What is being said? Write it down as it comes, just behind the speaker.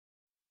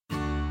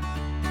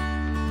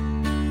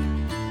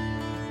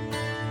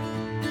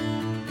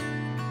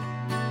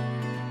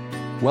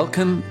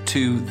Welcome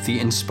to the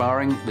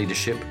Inspiring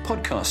Leadership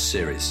podcast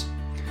series.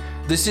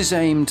 This is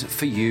aimed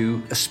for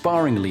you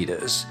aspiring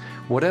leaders,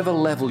 whatever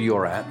level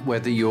you're at,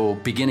 whether you're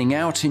beginning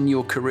out in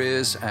your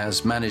careers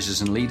as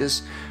managers and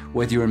leaders,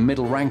 whether you're in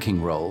middle ranking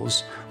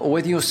roles, or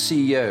whether you're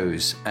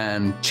CEOs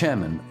and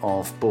chairman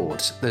of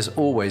boards. There's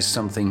always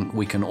something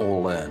we can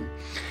all learn.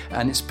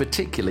 And it's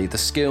particularly the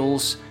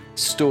skills,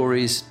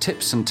 stories,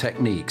 tips and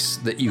techniques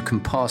that you can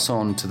pass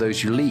on to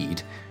those you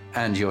lead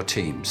and your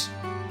teams.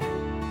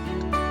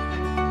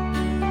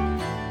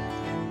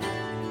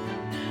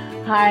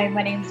 Hi,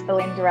 my name is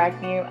Belinda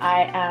Agnew.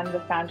 I am the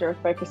founder of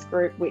Focus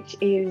Group, which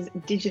is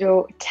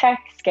digital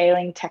tech,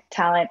 scaling tech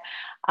talent,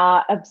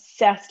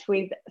 obsessed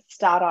with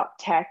startup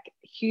tech,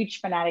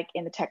 huge fanatic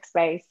in the tech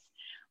space.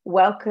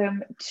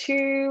 Welcome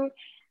to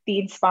the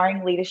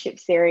Inspiring Leadership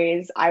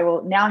series. I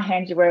will now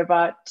hand you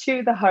over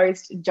to the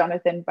host,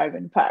 Jonathan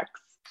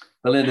Bowman-Perks.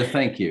 Belinda,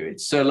 thank you.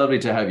 It's so lovely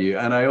to have you.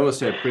 And I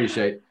also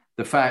appreciate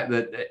the fact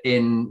that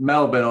in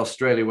Melbourne,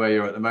 Australia, where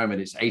you're at the moment,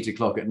 it's 8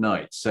 o'clock at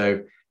night.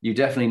 So you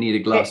definitely need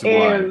a glass of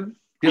wine.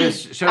 Show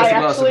us the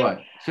glass of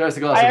wine. Show us the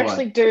glass of wine. I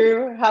actually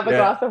do have a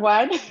glass of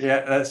wine.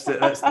 Yeah, that's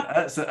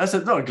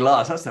not a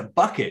glass. That's a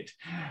bucket.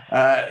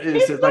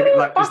 It's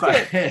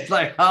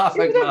like half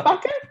a glass.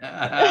 Bucket?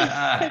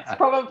 It's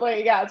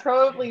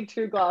probably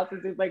two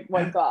glasses. It's like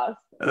one glass.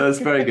 That's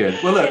very good.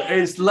 Well, look,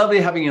 it's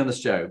lovely having you on the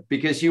show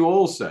because you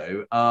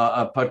also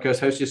are a podcast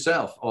host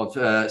yourself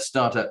of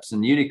startups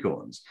and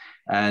unicorns.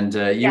 And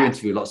you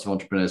interview lots of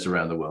entrepreneurs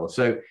around the world.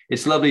 So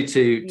it's lovely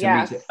to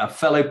meet a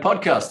fellow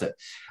podcaster.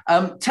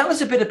 Tell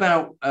us a bit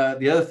about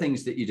the other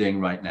things that you're doing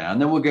right now, and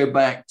then we'll go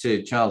back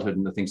to childhood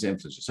and the things that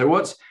influence you. So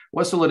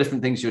what's all the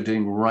different things you're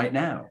doing right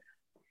now?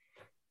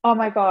 Oh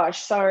my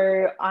gosh.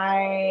 So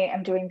I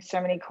am doing so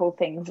many cool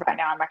things right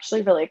now. I'm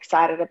actually really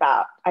excited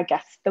about, I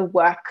guess, the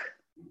work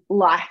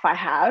life I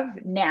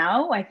have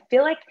now. I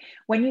feel like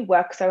when you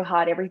work so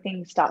hard,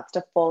 everything starts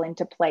to fall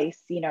into place,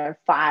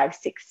 5,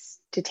 6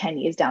 to 10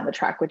 years down the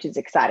track, which is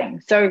exciting.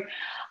 So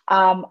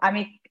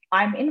I'm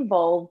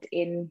involved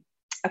in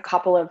a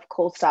couple of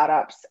cool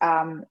startups.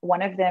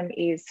 One of them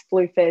is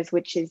Floofers,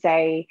 which is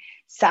a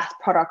SaaS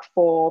product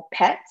for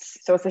pets.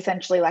 So it's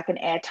essentially like an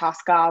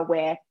Airtasker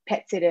where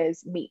pet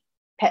sitters meet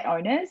pet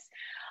owners.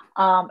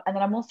 And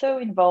then I'm also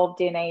involved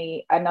in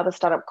another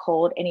startup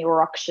called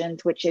Anywhere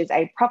Auctions, which is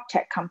a prop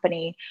tech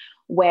company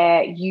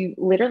where you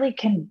literally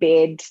can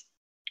bid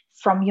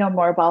from your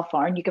mobile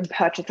phone. You can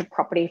purchase a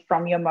property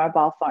from your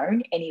mobile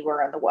phone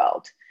anywhere in the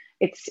world.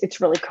 It's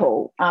really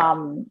cool.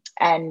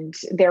 And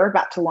they're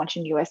about to launch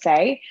in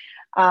USA.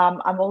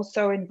 I'm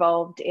also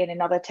involved in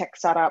another tech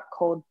startup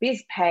called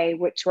BizPay,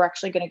 which we're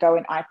actually going to go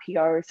in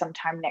IPO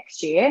sometime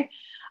next year.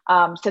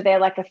 So they're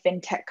like a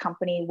fintech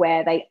company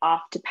where they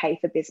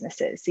afterpay for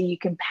businesses. So you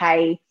can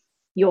pay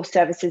your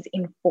services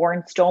in 4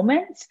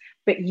 installments,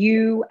 but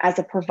you as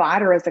a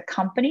provider, as a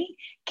company,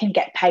 can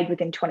get paid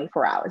within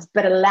 24 hours,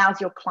 but it allows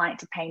your client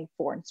to pay in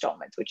 4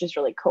 installments, which is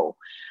really cool.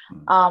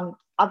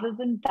 Other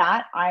than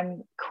that,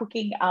 I'm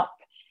cooking up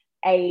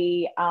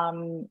a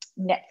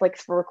Netflix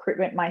for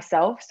recruitment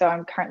myself. So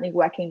I'm currently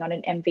working on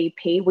an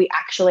MVP. We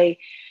actually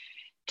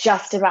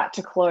just about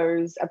to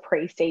close a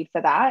pre-seed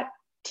for that,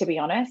 to be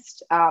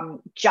honest.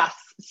 Just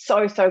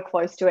so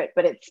close to it,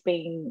 but it's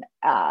been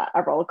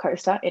a roller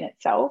coaster in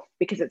itself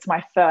because it's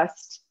my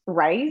first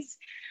raise.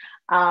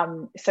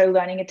 So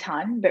learning a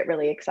ton, but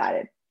really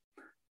excited.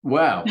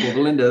 Wow. Well,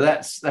 Belinda,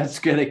 that's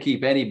going to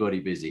keep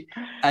anybody busy.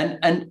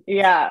 And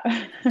yeah,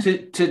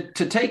 to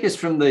take us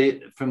from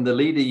the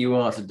leader you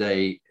are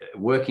today,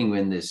 working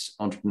in this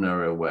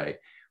entrepreneurial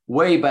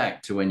way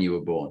back to when you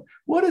were born.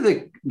 What are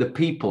the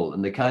people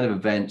and the kind of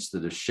events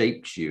that have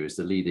shaped you as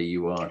the leader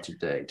you are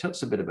today? Tell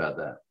us a bit about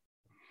that.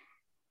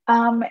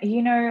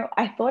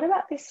 I thought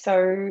about this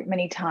so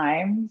many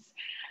times,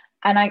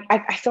 and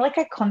I feel like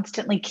I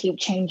constantly keep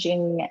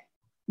changing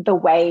the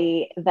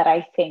way that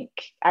I think.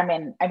 I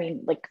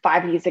mean, like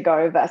 5 years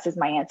ago versus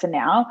my answer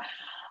now.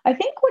 I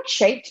think what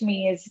shaped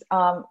me is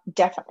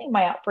definitely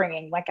my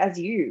upbringing. Like as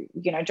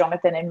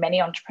Jonathan, and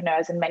many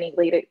entrepreneurs and many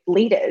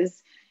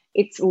leaders,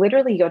 it's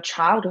literally your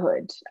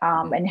childhood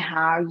and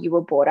how you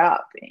were brought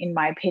up, in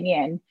my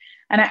opinion.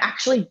 And I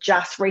actually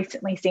just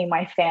recently seen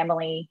my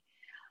family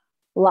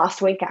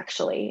last week,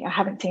 actually. I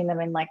haven't seen them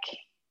in like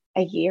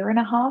a year and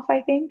a half,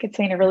 I think. It's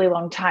been a really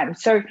long time.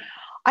 So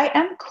I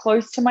am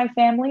close to my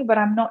family, but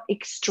I'm not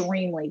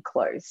extremely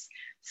close.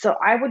 So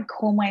I would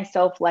call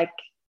myself like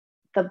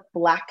the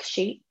black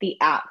sheep, the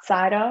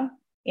outsider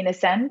in a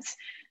sense.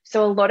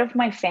 So a lot of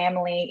my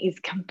family is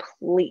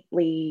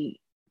completely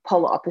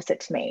polar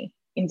opposite to me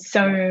in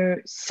so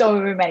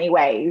many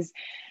ways.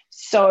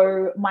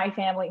 So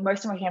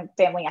most of my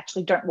family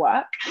actually don't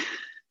work.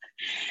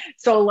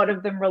 So a lot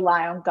of them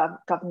rely on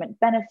government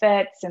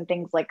benefits and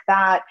things like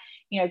that.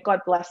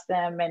 God bless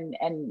them and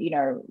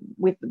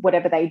with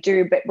whatever they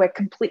do, but we're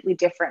completely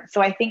different.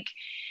 So I think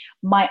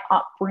my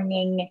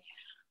upbringing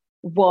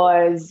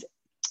was,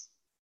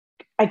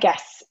 I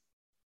guess,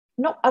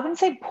 I wouldn't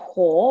say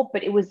poor,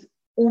 but it was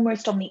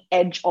almost on the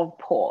edge of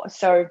poor.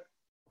 So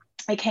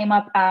I came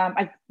up,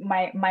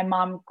 my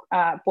mom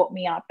brought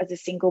me up as a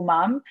single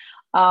mom.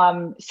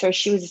 So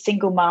she was a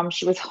single mom.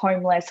 She was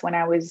homeless when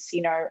I was,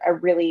 a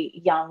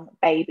really young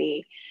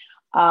baby.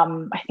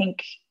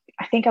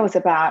 I think I was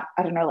about,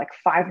 I don't know, like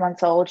 5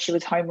 months old. She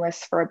was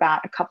homeless for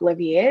about a couple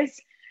of years.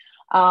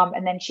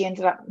 And then she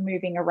ended up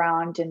moving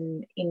around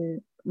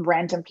in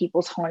random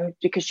people's homes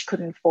because she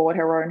couldn't afford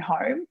her own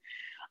home.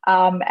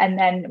 And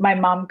then my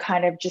mum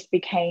kind of just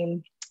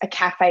became a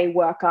cafe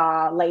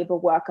worker, labor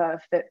worker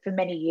for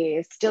many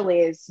years, still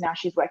is. Now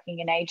she's working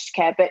in aged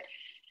care. But,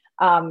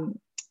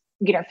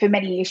 for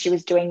many years she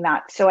was doing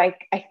that. So I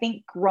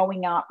think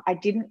growing up, I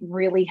didn't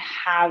really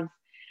have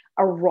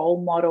a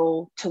role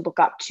model to look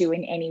up to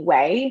in any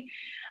way.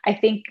 I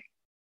think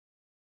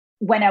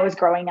when I was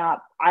growing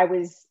up, I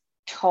was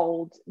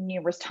told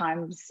numerous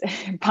times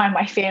by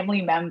my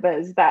family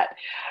members that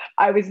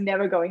I was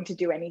never going to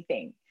do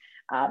anything.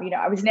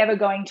 I was never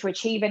going to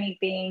achieve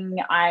anything.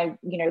 I,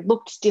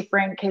 looked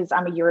different because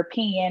I'm a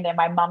European and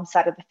my mum's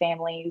side of the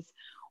family's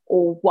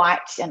all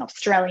white and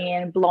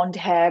Australian, blonde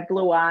hair,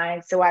 blue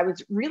eyes. So I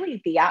was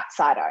really the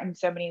outsider in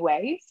so many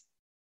ways.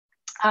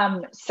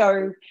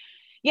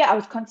 I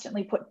was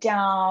constantly put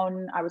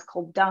down. I was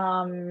called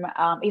dumb,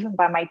 even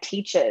by my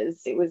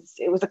teachers. It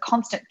was a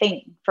constant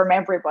thing from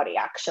everybody,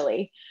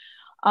 actually.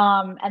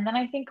 And then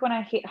I think when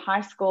I hit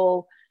high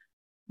school,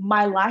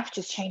 my life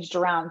just changed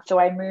around. So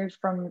I moved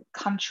from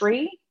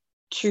country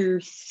to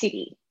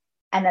city.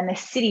 And then the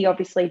city,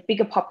 obviously,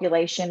 bigger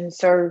population.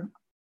 So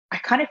I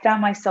kind of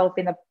found myself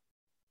in a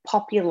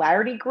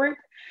popularity group.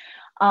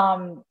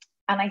 And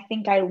I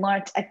think I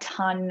learnt a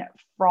ton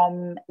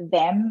from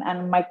them,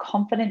 and my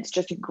confidence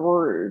just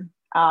grew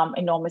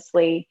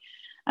enormously.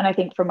 And I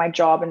think from my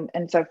job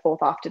and so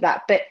forth after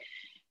that. But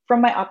from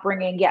my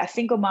upbringing,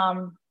 single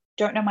mom,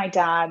 don't know my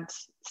dad,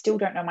 still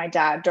don't know my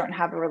dad, don't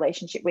have a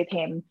relationship with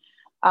him.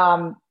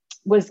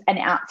 Was an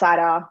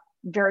outsider,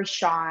 very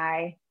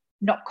shy,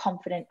 not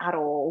confident at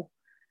all,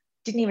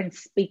 didn't even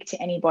speak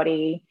to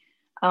anybody.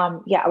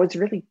 I was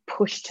really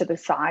pushed to the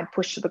side,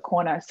 pushed to the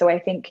corner. So I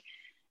think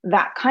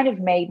that kind of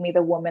made me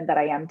the woman that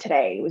I am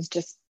today. It was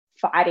just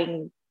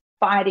fighting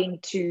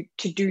to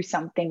do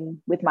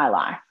something with my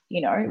life.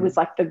 It was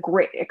like the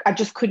grit. I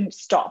just couldn't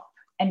stop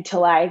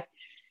until I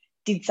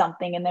did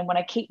something. And then when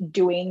I keep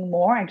doing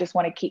more, I just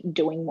want to keep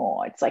doing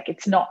more. It's like,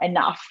 it's not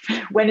enough.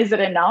 When is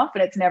it enough?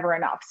 And it's never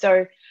enough.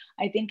 So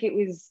I think it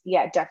was,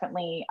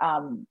 definitely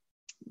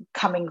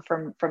coming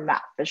from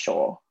that for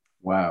sure.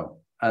 Wow.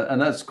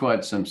 And that's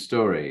quite some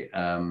story.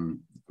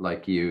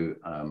 Like you,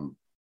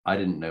 I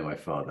didn't know my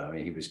father. I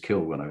mean, he was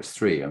killed when I was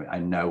 3. I mean, I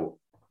know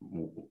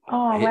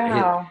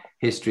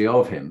history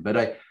of him,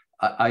 but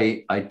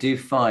I do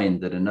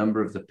find that a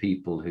number of the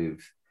people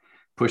who've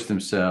pushed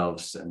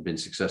themselves and been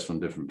successful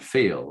in different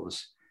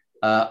fields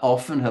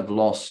often have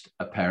lost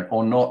a parent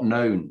or not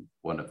known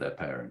one of their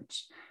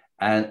parents.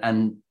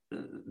 And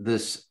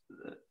there's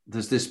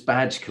this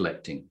badge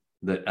collecting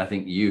that I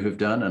think you have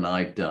done and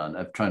I've done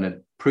of trying to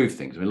prove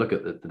things. I mean, look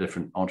at the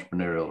different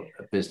entrepreneurial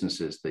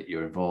businesses that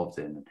you're involved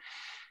in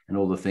and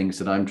all the things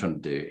that I'm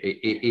trying to do.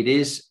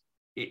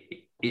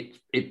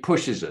 It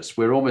pushes us.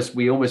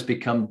 We almost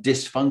become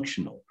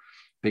dysfunctional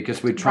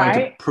because we're trying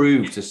to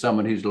prove to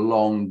someone who's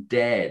long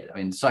dead. I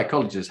mean,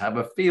 psychologists have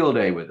a field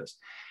day with us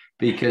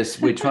because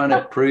we're trying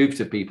to prove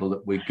to people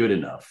that we're good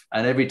enough.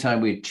 And every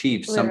time we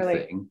achieve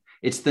something,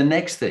 it's the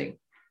next thing.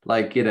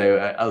 Like,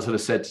 I sort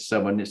of said to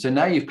someone, so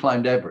now you've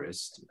climbed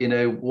Everest,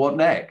 what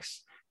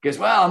next? Goes,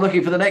 well, I'm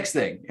looking for the next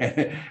thing.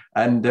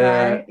 And,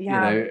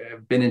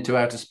 been into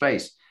outer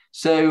space.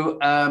 So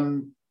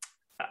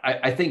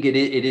I think it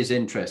is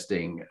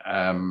interesting,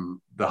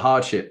 the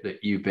hardship that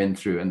you've been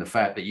through and the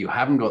fact that you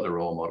haven't got the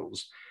role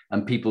models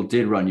and people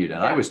did run you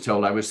down. Yeah. I was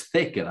told I was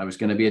thick and I was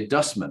going to be a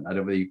dustman. I don't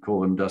know whether you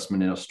call them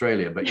dustmen in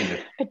Australia, but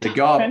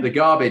the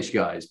garbage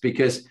guys,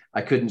 because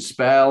I couldn't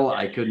spell,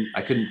 I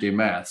couldn't do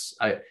maths.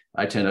 I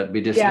turned out to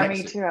be dyslexic. Yeah,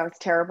 me too. I was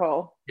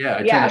terrible. Yeah, I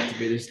turned out to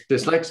be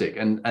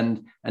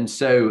dyslexic, and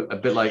so a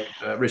bit like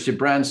Richard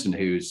Branson,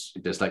 who's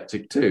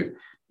dyslexic too.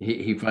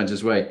 He finds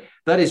his way.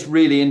 That is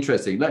really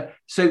interesting.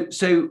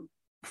 So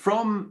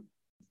from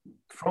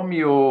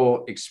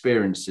your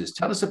experiences,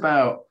 tell us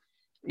about,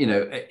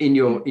 in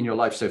your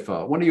life so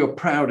far, one of your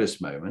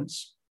proudest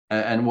moments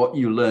and what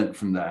you learned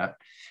from that,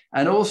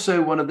 and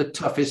also one of the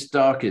toughest,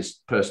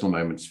 darkest personal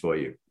moments for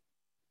you.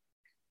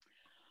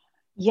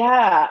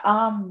 Yeah,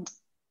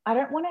 I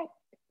don't want to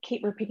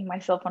keep repeating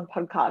myself on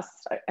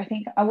podcasts. I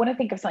think I want to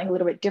think of something a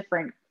little bit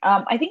different.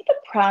 I think the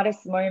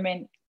proudest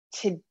moment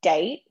to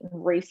date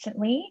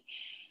recently,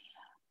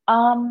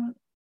 to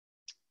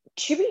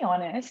be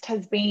honest,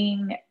 has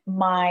been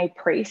my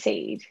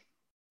pre-seed.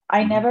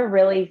 I never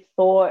really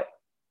thought,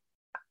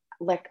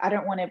 like, I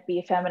don't want to be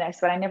a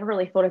feminist, but I never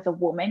really thought as a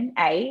woman,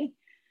 and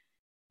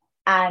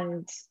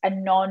a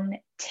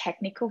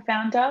non-technical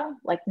founder,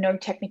 like no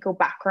technical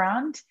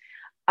background,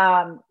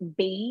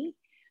 B,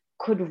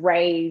 could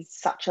raise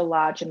such a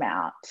large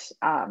amount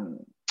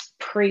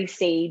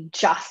pre-seed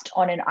just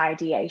on an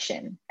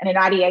ideation. And an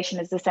ideation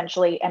is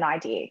essentially an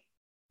idea.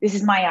 This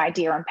is my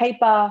idea on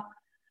paper.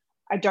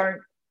 I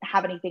don't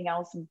have anything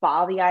else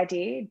bar the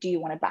idea. Do you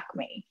want to back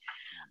me?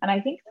 And I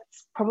think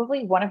that's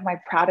probably one of my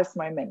proudest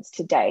moments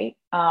to date.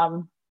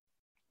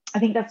 I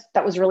think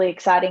that was really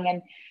exciting.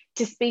 And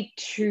to speak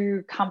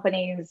to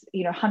companies,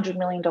 $100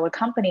 million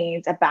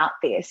companies about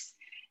this,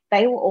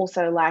 they were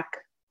also like,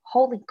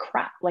 holy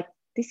crap, like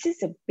this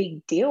is a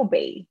big deal,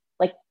 B.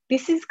 Like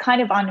this is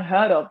kind of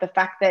unheard of. The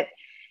fact that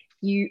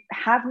you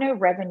have no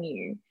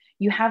revenue,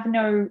 you have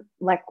no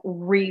like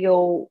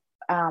real,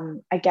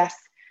 I guess,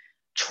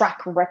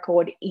 track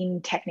record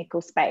in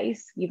technical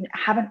space. You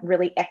haven't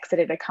really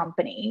exited a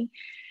company.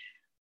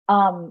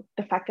 The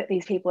fact that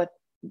these people are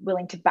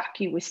willing to back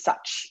you with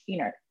such,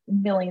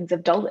 millions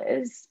of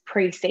dollars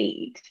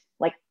pre-seed,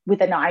 like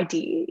with an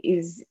idea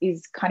is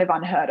kind of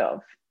unheard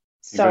of.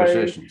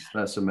 Congratulations.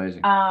 That's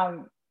amazing.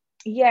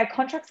 Yeah,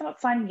 contracts are not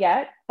signed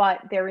yet,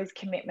 but there is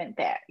commitment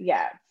there.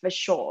 Yeah, for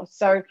sure.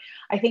 So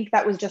I think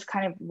that was just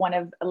kind of one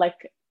of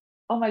like,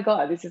 oh my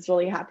God, this is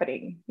really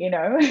happening,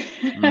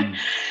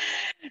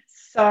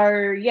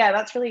 So yeah,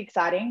 that's really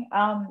exciting.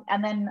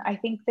 And then I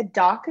think the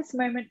darkest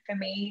moment for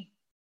me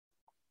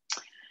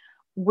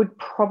would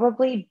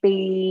probably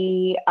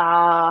be,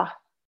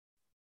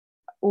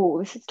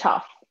 this is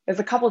tough. There's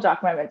a couple of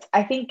dark moments.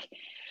 I think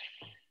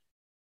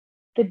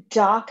the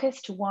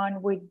darkest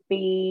one would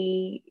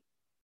be,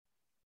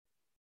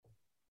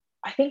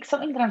 I think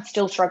something that I'm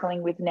still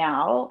struggling with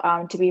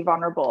now, to be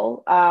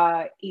vulnerable,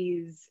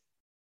 is,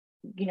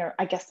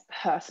 I guess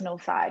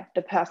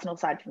the personal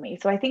side for me.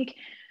 So I think,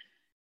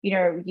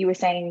 you were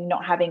saying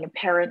not having a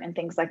parent and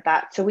things like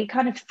that. So we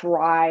kind of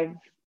thrive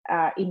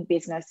in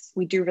business.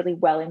 We do really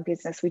well in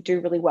business. We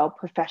do really well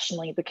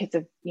professionally because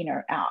of,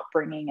 our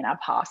upbringing and our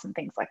past and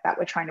things like that.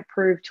 We're trying to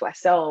prove to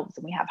ourselves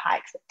and we have high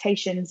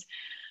expectations.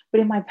 But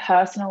in my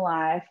personal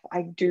life,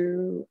 I'm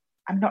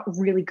not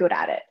really good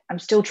at it. I'm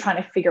still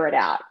trying to figure it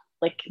out.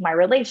 Like my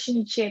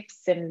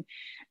relationships and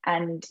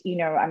I'm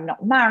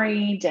not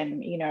married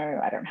and,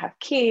 I don't have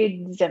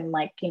kids and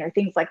like,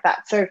 things like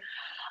that. So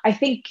I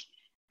think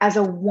as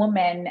a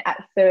woman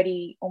at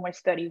 30,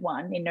 almost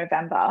 31 in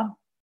November,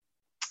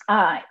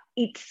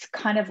 it's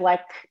kind of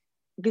like,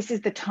 this is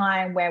the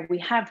time where we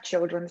have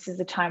children. This is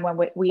the time when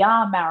we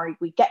are married,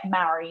 we get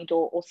married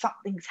or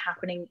something's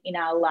happening in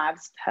our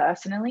lives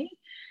personally.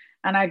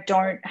 And I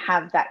don't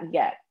have that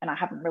yet. And I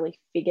haven't really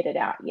figured it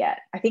out yet.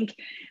 I think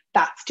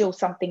that's still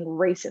something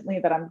recently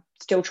that I'm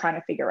still trying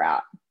to figure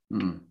out,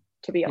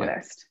 to be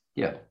honest.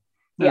 Yeah.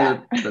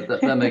 No,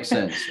 that makes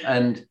sense.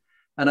 And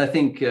I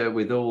think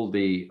with all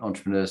the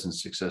entrepreneurs and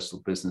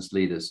successful business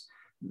leaders,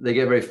 they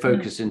get very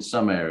focused in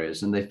some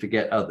areas and they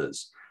forget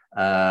others,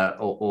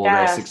 or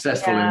they're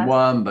successful in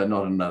one but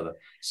not another.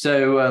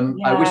 So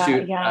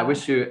I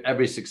wish you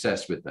every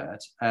success with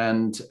that.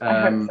 And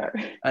I hope so.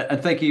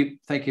 And thank you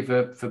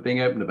for being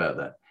open about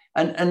that.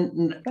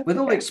 And with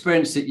all the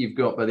experience that you've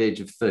got by the age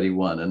of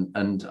 31,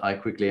 and I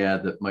quickly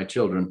add that my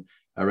children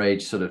are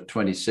aged sort of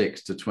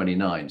 26 to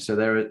 29, so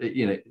they're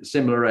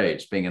similar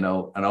age, being an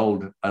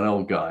old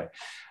guy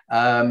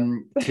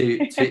to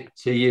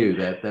you.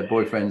 Their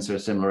boyfriends are a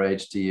similar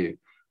age to you.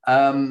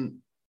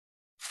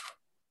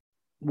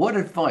 What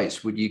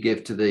advice would you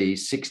give to the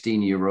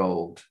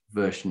 16-year-old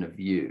version of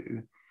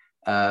you,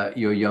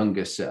 your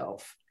younger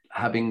self,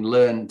 having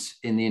learned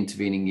in the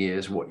intervening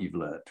years what you've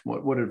learned?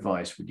 What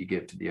advice would you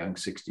give to the young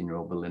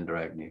 16-year-old Belinda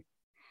Agnew?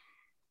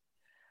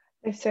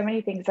 There's so many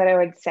things that I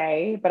would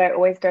say, but I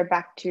always go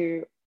back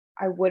to,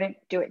 I wouldn't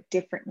do it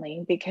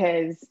differently,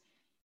 because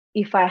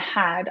if I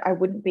had, I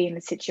wouldn't be in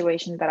the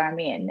situation that I'm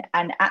in.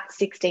 And at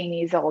 16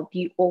 years old,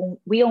 we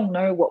all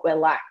know what we're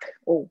like,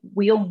 or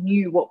we all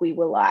knew what we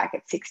were like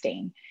at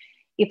 16.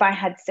 If I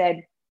had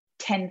said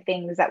 10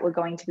 things that were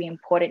going to be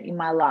important in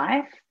my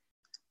life,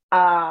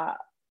 I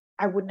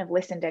wouldn't have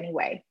listened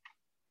anyway.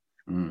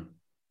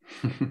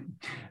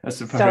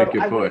 That's a very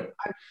good point.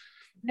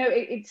 No,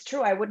 it's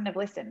true. I wouldn't have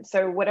listened.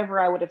 So whatever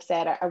I would have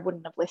said, I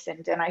wouldn't have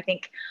listened. And I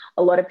think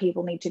a lot of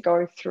people need to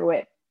go through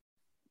it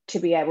to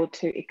be able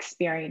to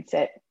experience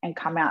it and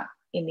come out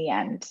in the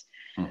end.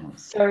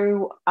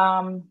 So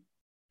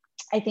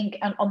I think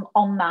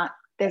on that,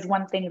 there's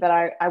one thing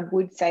that I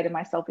would say to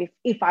myself,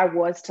 if I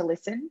was to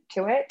listen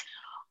to it,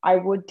 I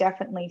would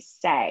definitely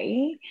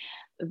say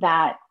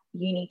that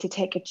you need to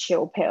take a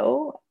chill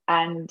pill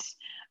and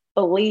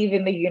believe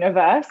in the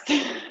universe.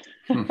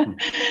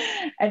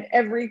 And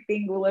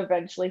everything will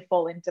eventually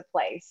fall into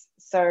place.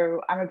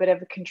 So I'm a bit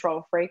of a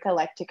control freak. I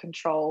like to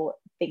control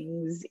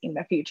things in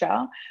the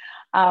future.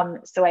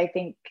 So I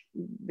think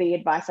the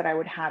advice that I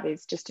would have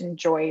is just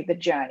enjoy the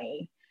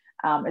journey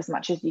as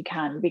much as you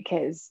can,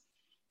 because,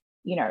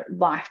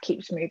 life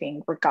keeps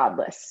moving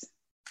regardless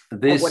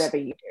of whatever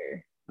you do.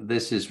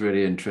 This is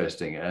really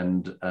interesting.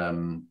 And,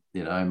 I'm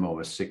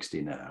almost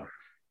 60 now.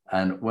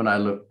 And when I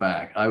look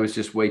back, I was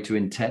just way too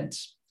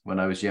intense when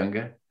I was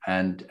younger.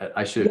 And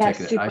I should have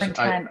taken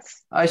it.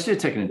 I should have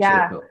taken a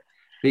chill pill,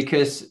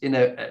 because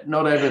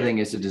not everything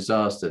is a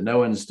disaster. No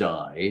one's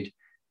died.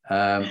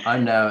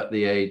 I'm now at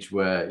the age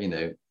where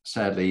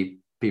sadly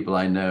people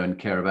I know and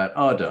care about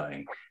are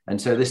dying. And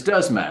so this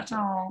does matter.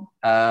 Oh,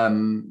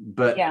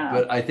 But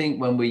I think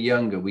when we're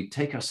younger, we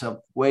take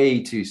ourselves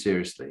way too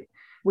seriously.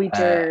 We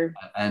do.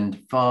 And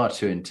far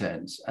too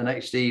intense. And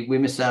actually, we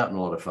miss out on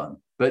a lot of fun.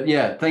 But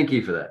yeah, thank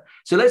you for that.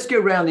 So let's go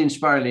around the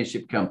Inspiring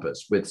Leadership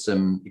Compass with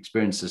some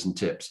experiences and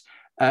tips.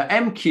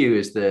 MQ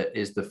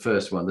is the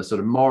first one, the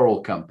sort of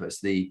moral compass,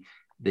 the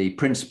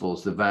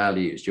principles, the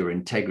values, your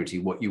integrity,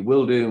 what you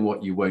will do and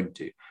what you won't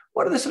do.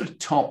 What are the sort of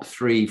top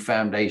 3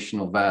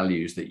 foundational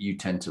values that you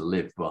tend to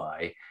live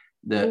by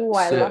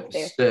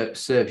that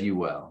serve you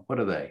well? What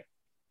are they?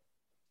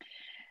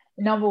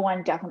 Number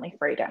 1, definitely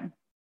freedom.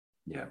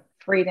 Yeah.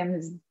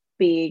 Freedom's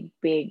big,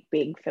 big,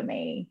 big for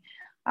me.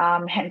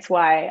 Hence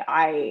why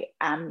I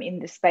am in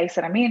the space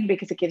that I'm in,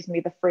 because it gives me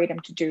the freedom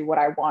to do what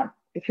I want,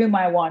 with whom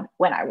I want,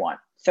 when I want.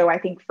 So I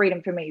think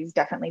freedom for me is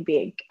definitely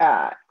big.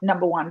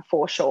 Number 1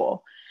 for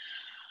sure.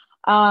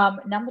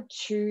 Number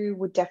 2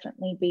 would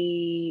definitely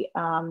be,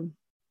 I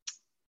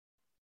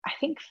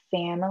think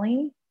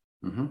family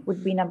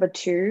would be number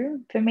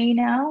 2 for me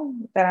now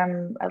that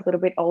I'm a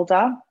little bit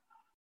older.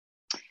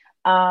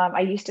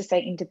 I used to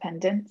say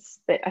independence,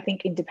 but I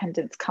think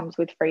independence comes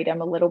with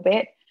freedom a little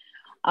bit.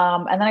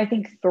 And then I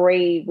think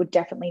 3 would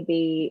definitely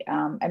be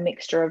a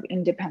mixture of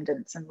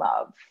independence and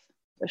love,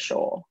 for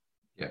sure.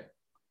 Yeah.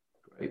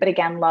 Great. But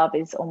again, love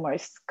is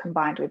almost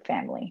combined with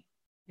family.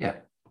 Yeah.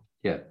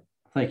 Yeah.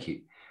 Thank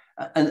you.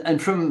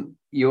 And from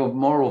your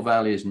moral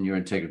values and your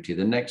integrity,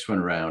 the next one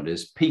around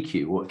is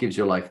PQ, what gives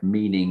your life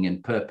meaning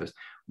and purpose.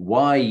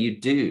 Why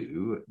you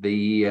do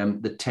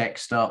the tech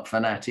start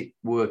fanatic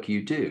work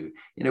you do.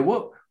 You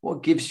know,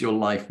 what gives your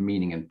life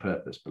meaning and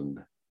purpose,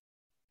 Belinda?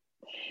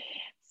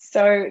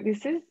 So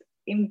this is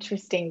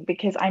interesting,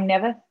 because I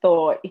never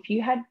thought, if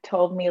you had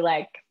told me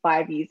like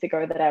 5 years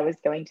ago that I was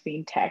going to be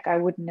in tech, I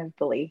wouldn't have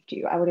believed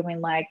you. I would have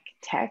been like,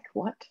 tech,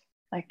 what?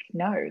 Like,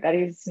 no, that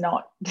is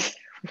not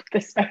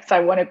the space I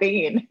want to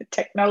be in.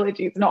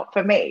 Technology is not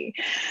for me.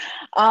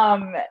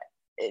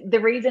 The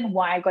reason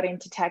why I got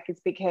into tech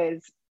is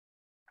because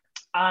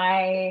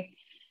I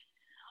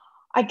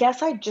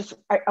guess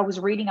I was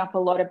reading up a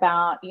lot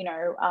about,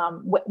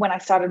 when I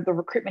started the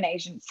recruitment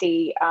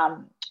agency,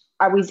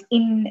 I was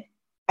in,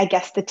 I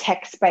guess, the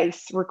tech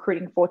space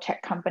recruiting for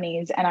tech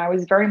companies. And I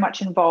was very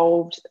much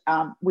involved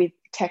with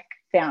tech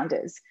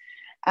founders.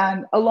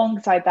 And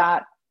alongside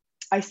that,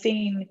 I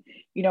seen,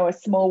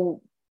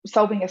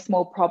 solving a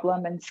small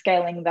problem and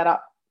scaling that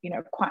up,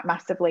 quite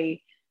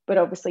massively, but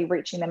obviously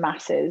reaching the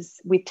masses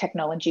with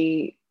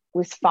technology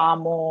was far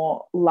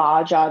more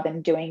larger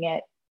than doing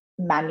it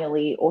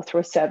manually or through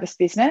a service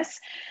business.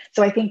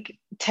 So I think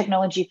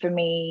technology for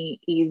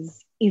me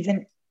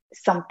isn't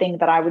something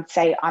that I would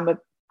say I'm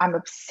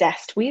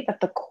obsessed with at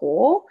the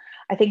core.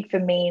 I think for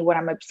me, what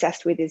I'm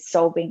obsessed with is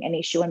solving an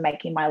issue and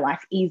making my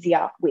life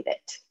easier with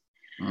it.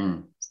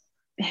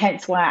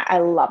 Hence why I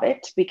love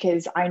it,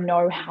 because I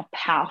know how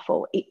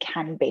powerful it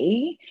can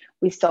be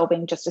with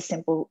solving just a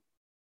simple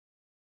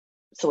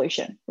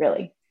solution,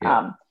 really.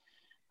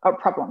 Or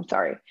problem,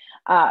 sorry.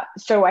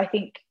 So I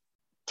think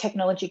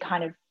technology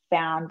kind of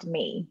found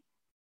me.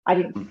 I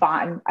didn't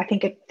find, I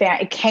think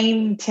it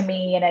came to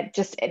me, and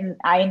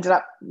I ended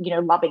up,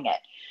 loving it.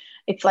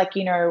 It's like,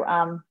 it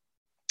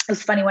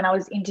was funny when I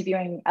was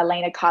interviewing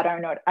Elena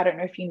Cardone. I don't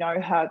know if you know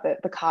her,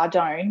 the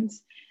Cardones,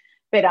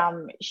 but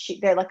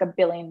they're like $1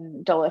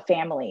 billion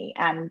family.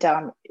 And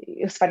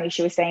it was funny,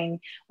 she was saying,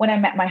 when I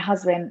met my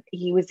husband,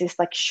 he was this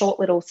like short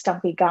little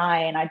stumpy guy,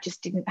 and I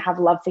just didn't have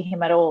love for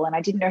him at all, and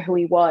I didn't know who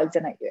he was,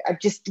 and I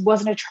just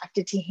wasn't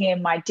attracted to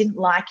him. I didn't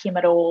like him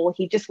at all.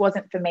 He just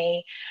wasn't for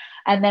me.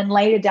 And then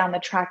later down the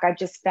track, I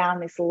just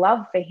found this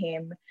love for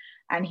him,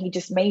 and he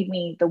just made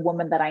me the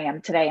woman that I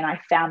am today, and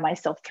I found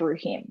myself through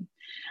him.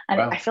 And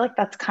wow. I feel like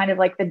that's kind of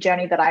like the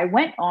journey that I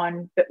went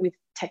on, but with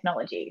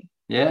technology.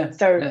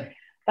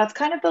 That's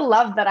kind of the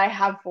love that I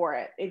have for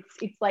it.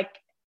 It's like,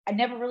 I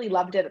never really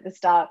loved it at the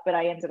start, but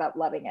I ended up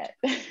loving it.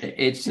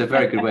 It's a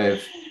very good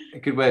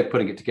way of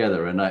putting it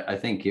together. And I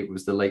think it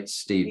was the late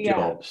Steve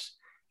Jobs.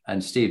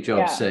 And Steve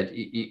Jobs said,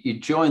 you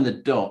join the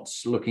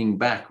dots looking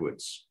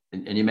backwards,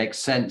 and you make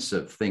sense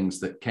of things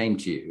that came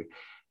to you.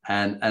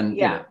 And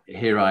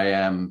here I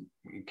am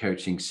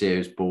coaching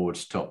CEOs,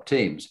 boards, top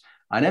teams.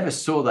 I never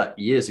saw that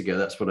years ago.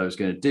 That's what I was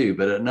going to do.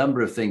 But a number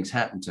of things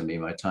happened to me,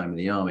 my time in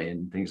the army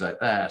and things like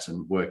that,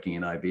 and working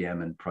in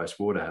IBM and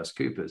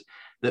PricewaterhouseCoopers,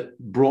 that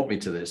brought me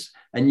to this.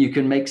 And you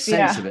can make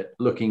sense of it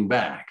looking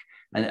back.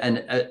 And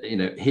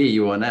here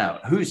you are now.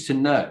 Who's to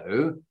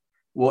know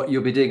what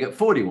you'll be doing at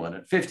 41,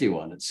 at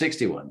 51, at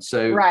 61?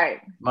 So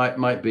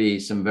might be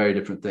some very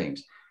different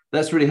things.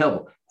 That's really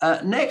helpful.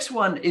 Next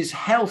one is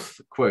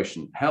health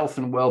quotient, health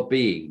and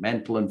well-being,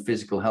 mental and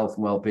physical health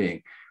and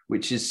well-being,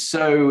 which is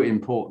so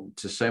important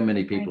to so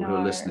many people who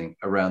are listening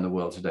around the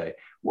world today.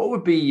 What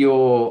would be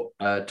your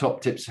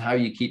top tips how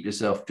you keep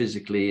yourself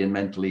physically and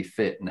mentally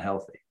fit and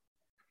healthy?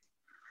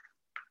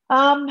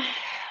 I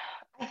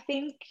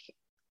think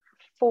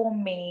for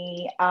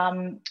me,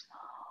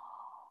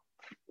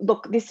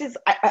 look,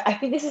 I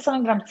think this is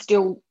something that I'm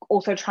still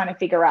also trying to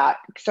figure out.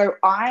 So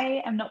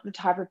I am not the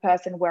type of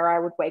person where I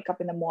would wake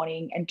up in the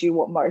morning and do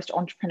what most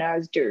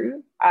entrepreneurs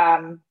do,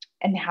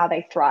 and how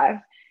they thrive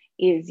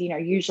is,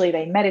 usually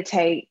they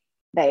meditate,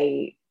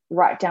 they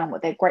write down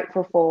what they're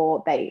grateful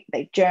for, they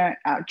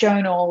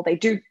journal, they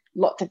do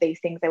lots of these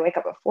things. They wake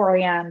up at 4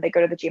 a.m., they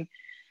go to the gym.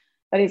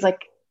 But it's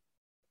like,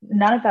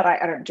 none of that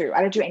I don't do.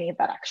 I don't do any of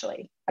that,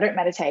 actually. I don't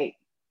meditate,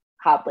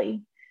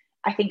 hardly.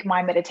 I think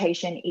my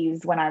meditation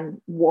is when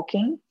I'm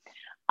walking.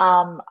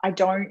 I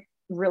don't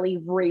really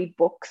read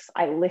books.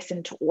 I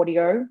listen to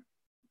audio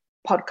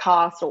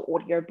podcasts or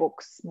audio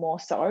books more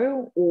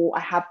so, or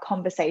I have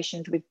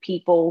conversations with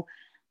people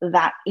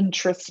that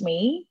interest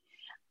me.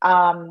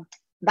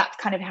 That's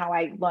kind of how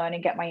I learn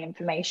and get my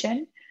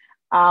information.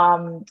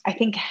 I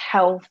think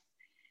health,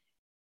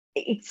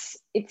 it's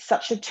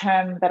such a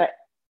term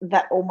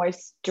that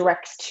almost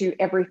directs to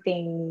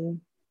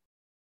everything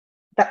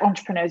that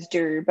entrepreneurs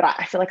do, but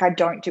I feel like I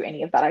don't do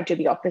any of that. I do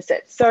the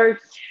opposite. So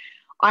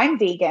I'm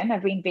vegan.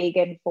 I've been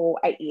vegan for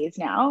 8 years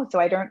now. So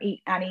I don't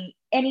eat any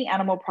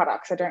animal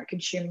products. I don't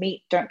consume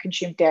meat, don't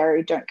consume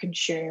dairy, don't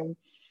consume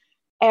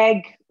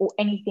egg or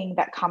anything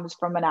that comes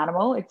from an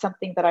animal. It's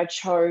something that I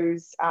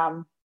chose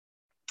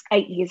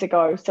 8 years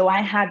ago. So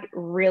I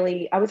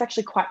was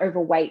actually quite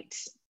overweight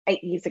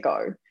 8 years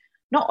ago.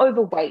 Not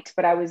overweight,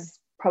 but I was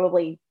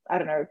probably, I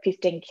don't know,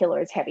 15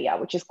 kilos heavier,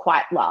 which is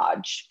quite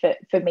large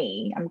for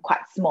me. I'm quite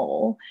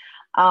small.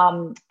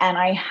 And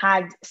I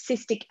had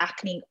cystic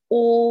acne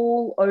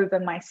all over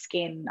my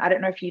skin. I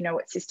don't know if you know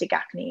what cystic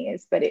acne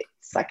is, but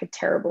it's like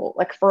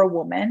like for a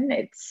woman,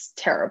 it's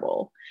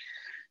terrible.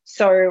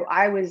 So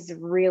I was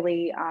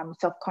really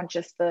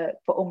self-conscious for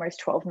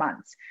almost 12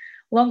 months.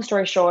 Long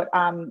story short,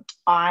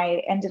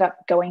 I ended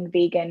up going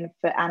vegan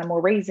for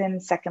animal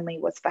reasons. Secondly,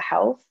 was for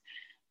health.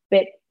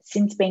 But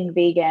since being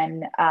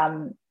vegan,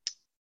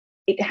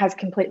 it has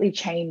completely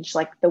changed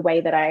like the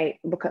way that I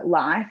look at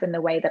life and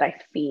the way that I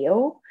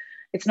feel.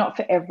 It's not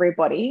for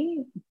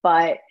everybody,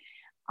 but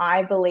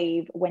I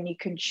believe when you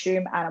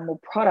consume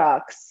animal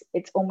products,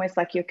 it's almost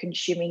like you're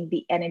consuming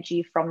the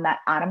energy from that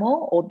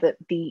animal, or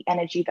the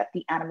energy that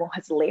the animal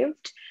has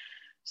lived.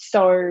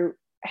 So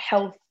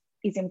health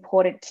is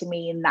important to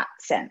me in that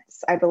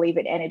sense. I believe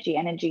in energy.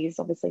 Energy is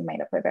obviously made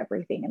up of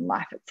everything in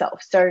life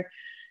itself. So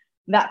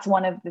that's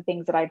one of the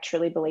things that I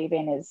truly believe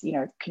in is,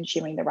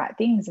 consuming the right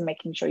things and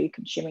making sure you're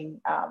consuming,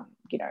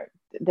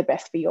 the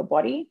best for your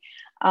body.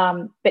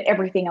 But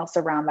everything else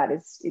around that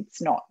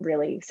it's not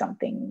really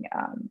something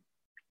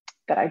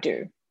that I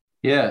do.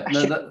 Yeah.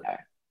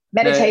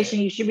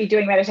 Meditation, you should be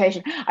doing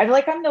meditation. I feel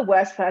like I'm the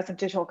worst person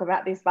to talk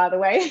about this, by the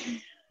way.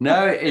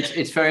 No,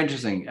 it's very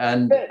interesting.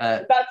 And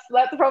that's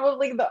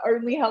probably the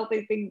only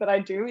healthy thing that I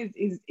do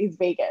is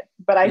vegan.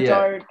 But I'm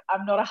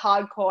not a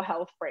hardcore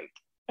health freak.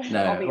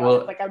 No, I'll be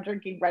honest, like I'm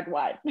drinking red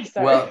wine.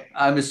 So. Well,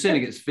 I'm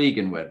assuming it's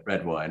vegan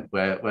red wine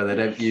where they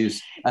don't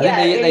use. I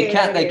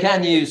think they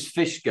can use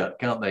fish gut,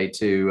 can't they,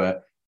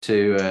 to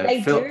filter.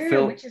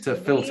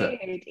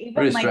 Even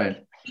Very like strange.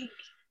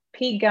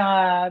 pig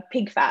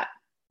fat.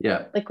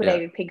 Yeah,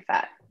 liquidated pig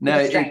fat. No,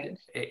 it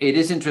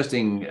is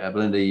interesting,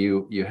 Belinda.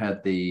 You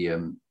had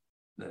the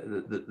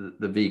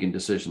vegan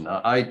decision.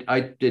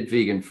 I did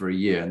vegan for a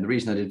year, and the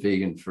reason I did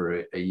vegan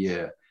for a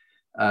year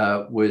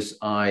was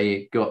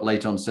I got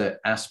late onset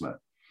asthma,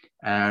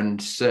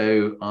 and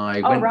so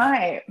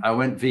I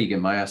went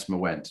vegan. My asthma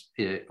went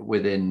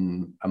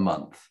within a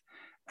month,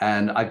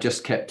 and I've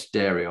just kept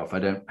dairy off. I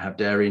don't have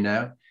dairy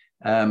now,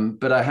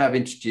 but I have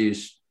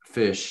introduced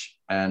fish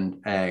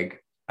and egg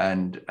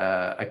and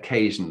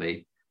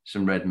occasionally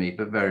some red meat,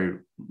 but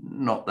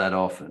not that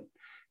often.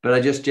 But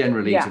I just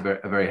generally eat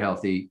a very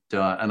healthy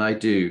diet, and I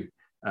do.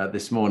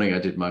 This morning I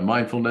did my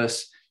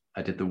mindfulness.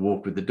 I did the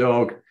walk with the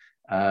dog.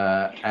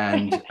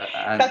 And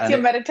that's your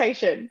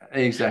meditation.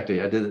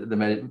 Exactly. I did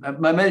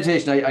my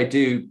meditation. I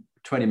do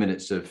 20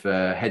 minutes of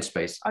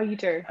Headspace. Oh, you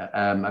do?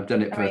 I've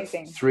done it for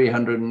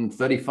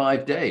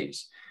 335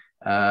 days.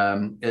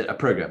 A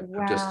program.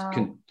 Wow. Just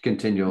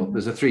continual. Mm-hmm.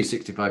 There's a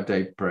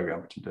 365-day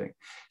program which I'm doing.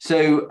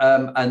 So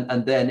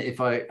and then if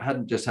I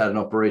hadn't just had an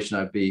operation,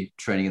 I'd be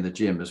training in the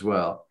gym as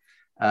well.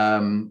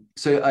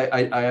 So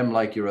I am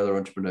like your other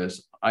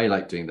entrepreneurs. I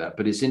like doing that,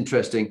 but it's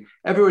interesting.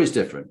 Everybody's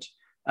different.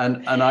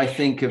 And I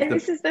think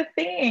this is the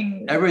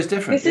thing. Everybody's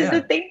different. This is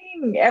the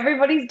thing.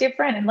 Everybody's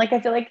different. And like, I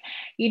feel like,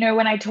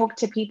 when I talk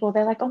to people,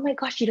 they're like, oh my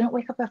gosh, you don't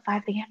wake up at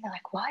 5 a.m. They're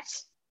like, what?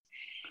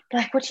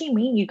 They're like, what do you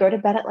mean? You go to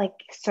bed at like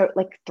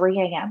 3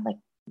 a.m.? Like,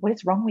 what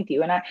is wrong with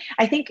you? And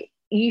I think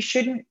you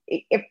shouldn't,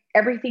 if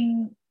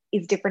everything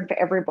is different for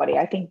everybody,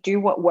 I think do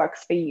what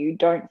works for you.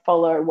 Don't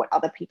follow what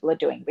other people are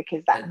doing,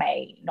 because that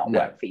may not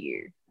work for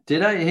you.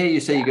 Did I hear you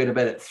say you go to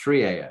bed at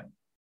 3 a.m.?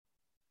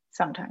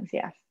 Sometimes,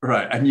 yes.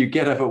 Right. And you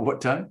get up at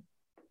what time?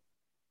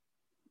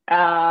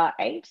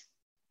 8.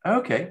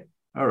 Okay.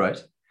 All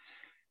right.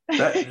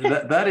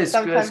 That is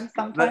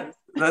sometimes.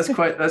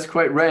 That's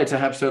quite rare to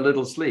have so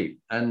little sleep.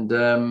 And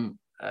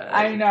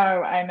I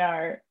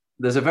know.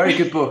 There's a very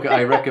good book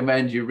I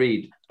recommend you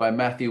read by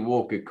Matthew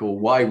Walker called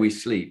Why We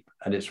Sleep.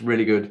 and it's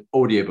really good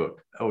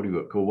audiobook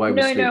called Why We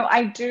No, Sleep. no,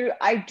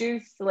 I do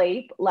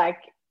sleep. Like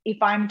if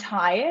I'm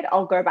tired,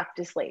 I'll go back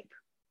to sleep.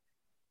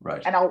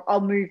 Right. And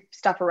I'll move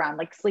stuff around.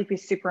 Like sleep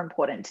is super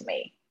important to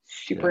me.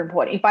 Super Yeah.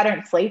 important. If I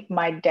don't sleep,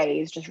 my day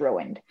is just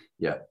ruined.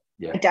 Yeah.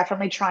 Yeah. I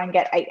definitely try and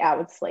get 8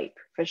 hours sleep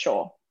for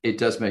sure. It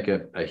does make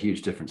a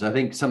huge difference. I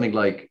think something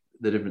like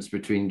the difference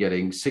between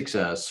getting 6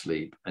 hours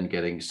sleep and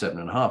getting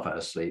 7.5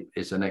 hours sleep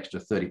is an extra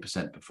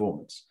 30%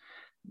 performance.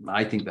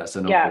 I think that's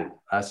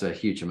that's a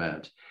huge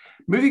amount.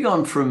 Moving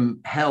on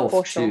from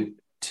health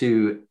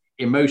to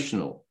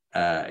emotional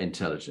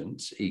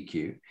intelligence,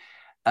 EQ.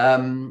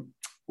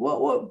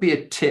 What would be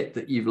a tip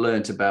that you've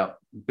learned about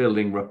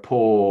building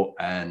rapport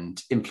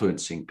and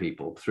influencing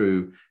people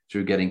through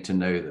getting to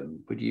know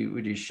them? Would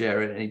you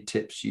share any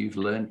tips you've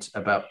learned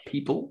about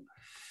people?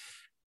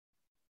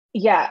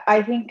 Yeah,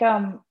 I think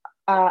a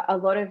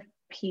lot of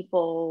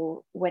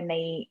people when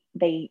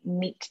they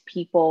meet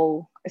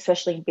people,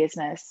 especially in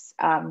business,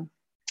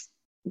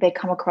 they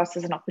come across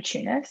as an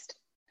opportunist.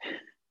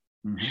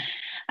 Mm-hmm.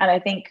 And I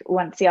think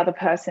once the other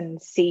person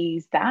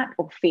sees that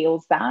or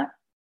feels that,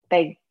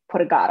 they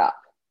put a guard up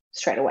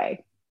straight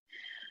away.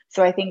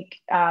 So I think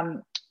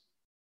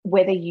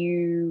whether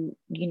you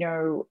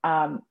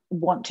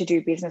want to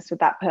do business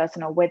with that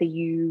person or whether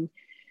you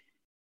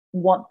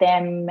want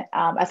them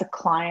as a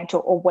client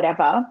or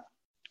whatever,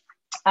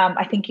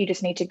 I think you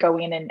just need to go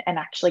in and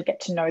actually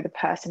get to know the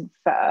person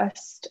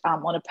first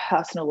on a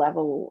personal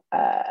level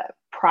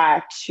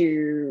prior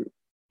to,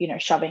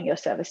 shoving your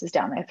services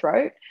down their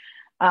throat.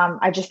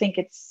 I just think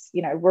it's,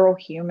 we're all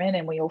human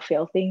and we all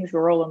feel things.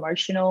 We're all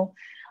emotional.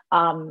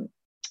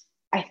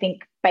 I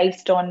think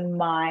based on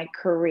my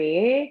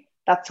career,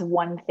 that's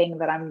one thing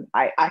that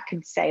I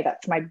could say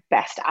that's my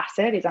best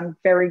asset is I'm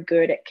very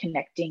good at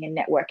connecting and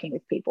networking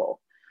with people.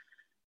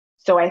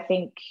 So I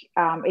think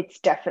it's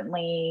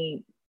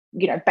definitely,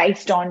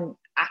 based on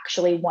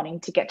actually wanting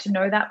to get to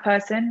know that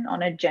person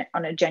on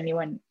a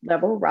genuine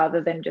level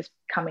rather than just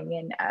coming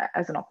in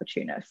as an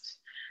opportunist.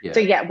 Yeah. So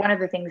yeah, one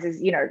of the things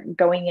is,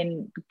 going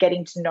in,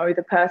 getting to know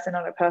the person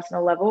on a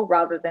personal level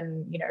rather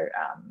than,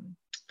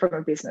 from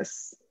a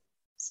business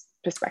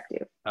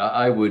perspective.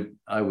 I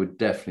would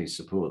definitely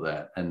support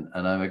that. And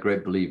I'm a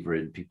great believer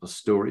in people's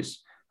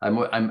stories.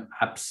 I'm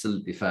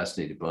absolutely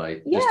fascinated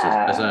by, just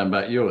as I am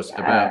about yours,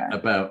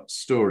 about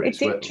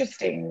stories. It's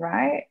interesting,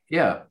 right?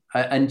 Yeah.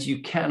 And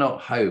you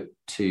cannot hope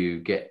to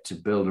get to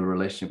build a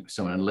relationship with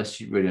someone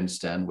unless you really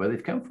understand where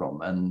they've come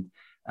from and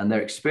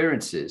their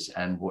experiences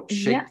and what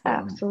shaped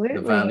them, absolutely.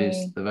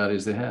 the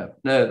values they have.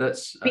 No,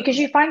 that's because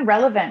you find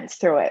relevance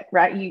through it,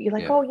 right? You're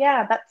like, oh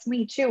yeah, that's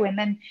me too. And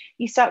then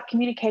you start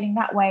communicating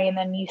that way, and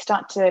then you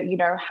start to,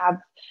 have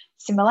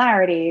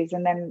similarities,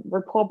 and then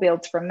rapport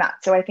builds from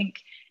that. So I think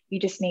you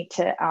just need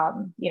to,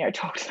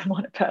 talk to them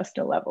on a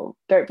personal level.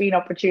 Don't be an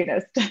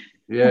opportunist.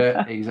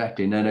 Yeah,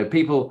 exactly. No,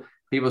 people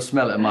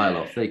smell it a mile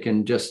off. They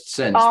can just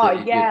sense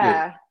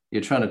that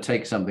you're trying to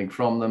take something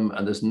from them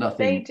and there's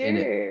nothing in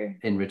it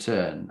in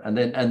return. And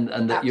then,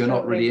 and that you're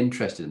not really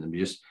interested in them.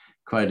 You just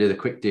kind of do the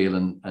quick deal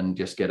and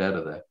just get out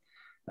of there.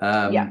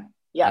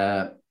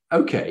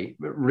 Okay.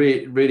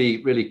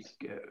 Really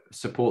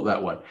support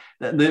that one.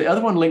 The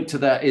other one linked to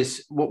that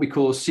is what we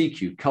call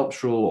CQ,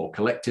 cultural or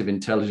collective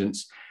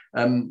intelligence.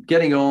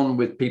 Getting on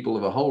with people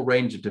of a whole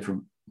range of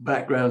different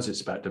backgrounds.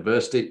 It's about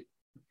diversity,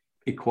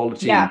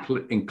 equality,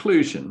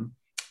 inclusion.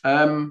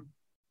 How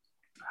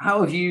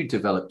have you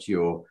developed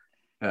your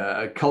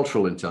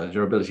cultural intelligence,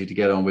 your ability to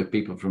get on with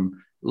people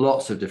from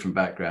lots of different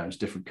backgrounds,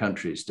 different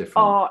countries,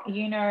 different... I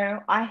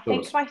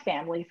thank my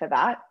family for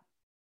that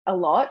a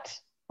lot.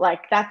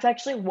 Like that's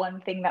actually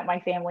one thing that my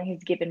family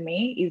has given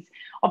me is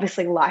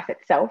obviously life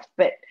itself.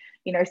 But,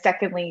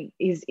 secondly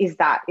is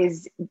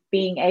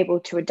being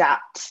able to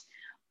adapt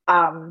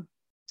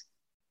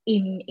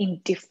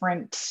in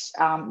different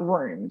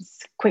rooms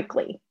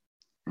quickly.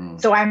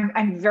 So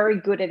I'm very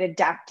good at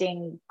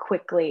adapting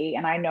quickly,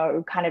 and I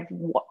know kind of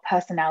what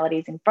personality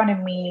is in front of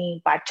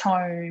me by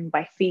tone,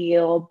 by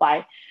feel,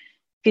 by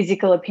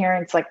physical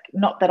appearance. Like,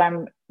 not that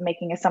I'm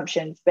making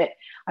assumptions, but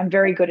I'm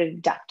very good at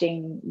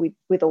adapting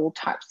with all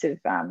types of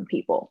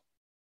people.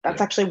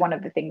 That's actually one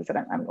of the things that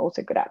I'm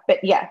also good at.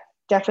 But yeah,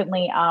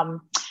 definitely.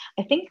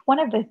 I think one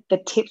of the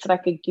tips that I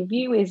could give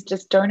you is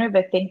just don't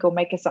overthink or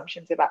make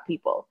assumptions about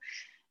people.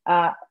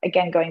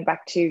 Again, going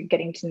back to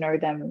getting to know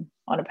them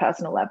on a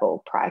personal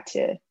level prior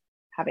to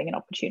having an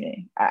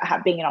opportunity,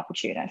 being an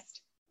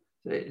opportunist.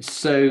 It's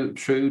so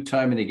true,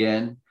 time and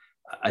again.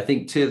 I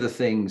think two of the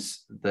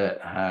things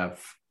that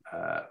have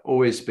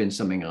always been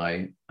something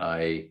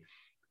I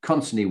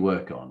constantly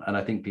work on, and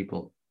I think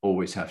people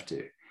always have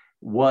to.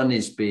 One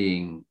is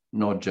being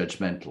not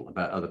judgmental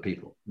about other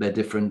people, their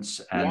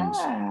difference, and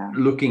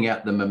looking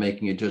at them and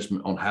making a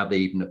judgment on how they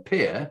even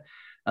appear.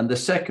 And the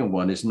second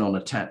one is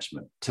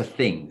non-attachment to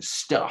things,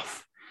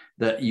 stuff,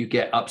 that you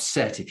get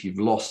upset if you've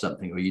lost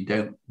something or you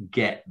don't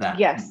get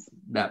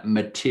that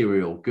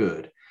material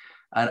good.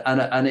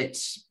 And it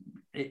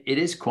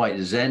is quite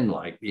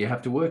Zen-like. You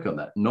have to work on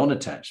that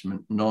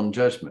non-attachment,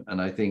 non-judgment.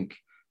 And I think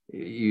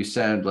You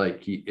sound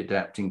like you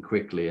adapting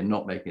quickly and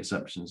not making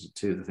assumptions are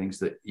two of the things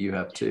that you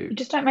have too. You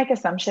just don't make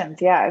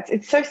assumptions. Yeah,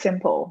 it's so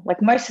simple.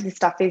 Like most of the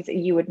stuff is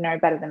you would know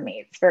better than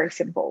me. It's very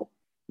simple.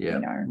 Yeah,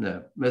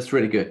 no, that's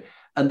really good.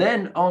 And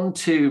then on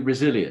to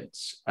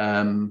resilience,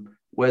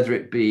 whether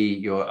it be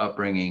your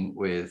upbringing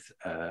with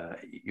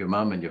your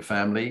mum and your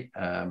family,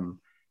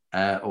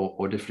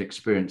 or different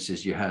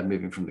experiences you had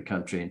moving from the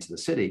country into the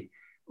city.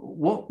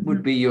 What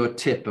would be your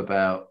tip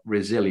about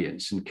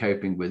resilience and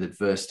coping with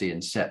adversity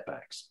and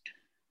setbacks?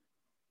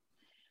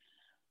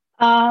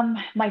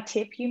 My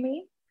tip, you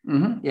mean?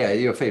 Mm-hmm. Yeah,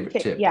 your favorite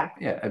tip. Yeah.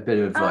 Yeah, a bit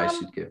of advice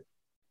you'd give.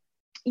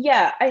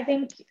 Yeah, I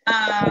think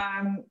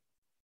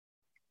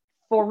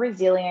for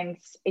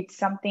resilience, it's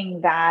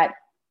something that,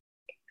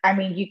 I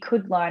mean, you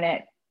could learn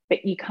it,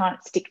 but you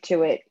can't stick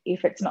to it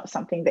if it's not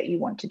something that you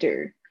want to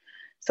do.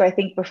 So I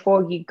think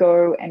before you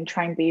go and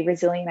try and be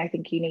resilient, I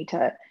think you need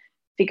to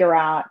figure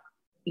out,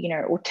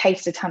 or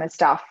taste a ton of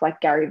stuff, like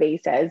Gary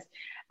Vee says,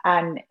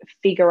 and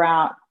figure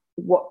out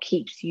what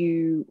keeps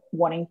you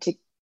wanting to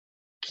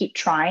keep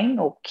trying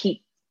or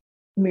keep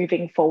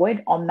moving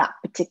forward on that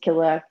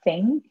particular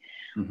thing.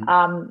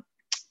 Mm-hmm.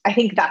 I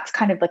think that's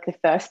kind of like the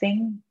first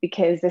thing,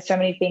 because there's so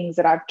many things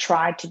that I've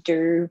tried to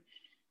do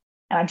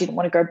and I didn't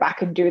want to go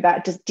back and do that.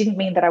 It just didn't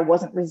mean that I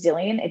wasn't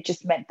resilient. It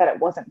just meant that it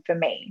wasn't for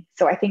me.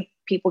 So I think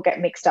people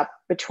get mixed up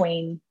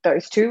between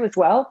those two as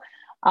well.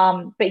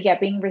 But yeah,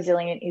 being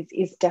resilient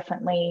is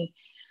definitely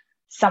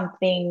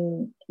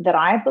something that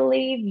I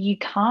believe you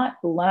can't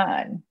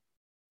learn.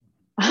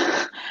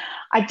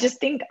 I just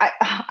think,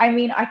 I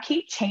mean, I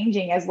keep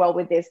changing as well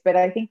with this, but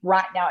I think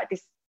right now at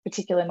this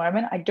particular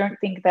moment, I don't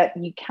think that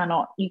you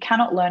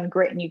cannot learn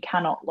grit and you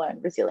cannot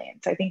learn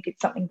resilience. I think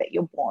it's something that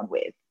you're born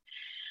with,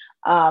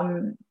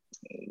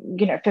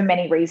 for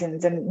many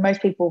reasons. And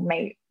most people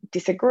may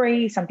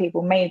disagree, some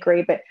people may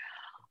agree, but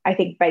I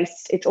think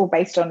it's all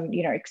based on,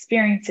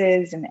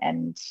 experiences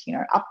and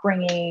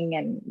upbringing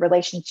and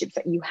relationships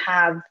that you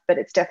have, but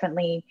it's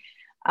definitely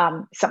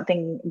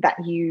something that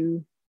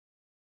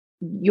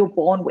you're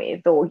born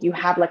with, or you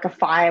have like a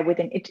fire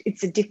within it.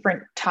 It's a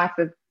different type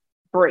of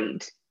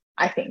breed,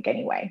 I think,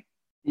 anyway.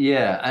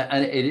 Yeah,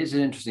 and it is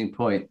an interesting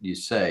point you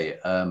say.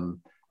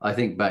 I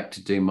think back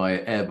to doing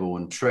my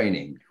airborne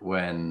training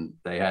when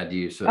they had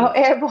you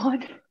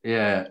airborne.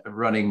 Yeah,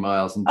 running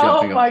miles and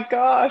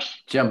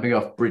jumping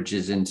off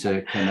bridges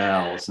into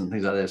canals and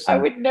things like this. And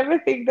I would never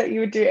think that you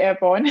would do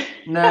airborne.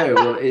 No,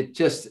 well, it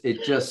just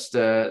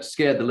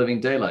scared the living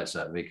daylights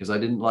out of me because I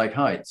didn't like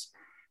heights.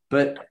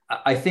 But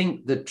I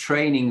think the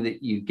training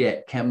that you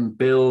get can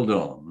build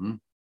on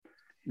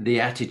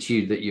the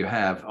attitude that you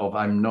have of,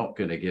 I'm not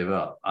going to give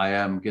up. I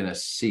am going to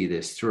see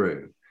this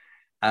through.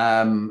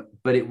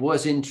 But it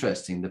was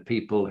interesting, the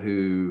people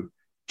who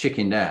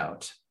chickened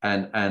out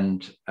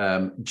and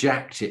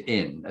jacked it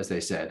in, as they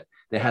said.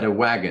 They had a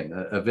wagon,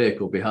 a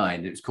vehicle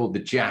behind. It was called the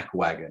jack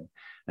wagon.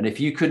 And if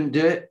you couldn't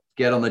do it,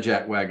 get on the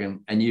jack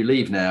wagon and you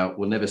leave now.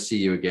 We'll never see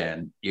you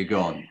again. You're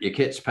gone. Your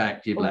kit's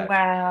packed. You've left.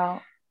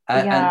 Wow.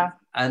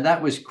 And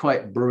that was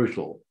quite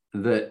brutal.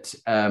 That,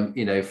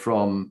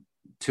 from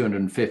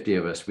 250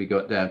 of us, we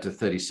got down to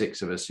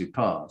 36 of us who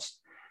passed.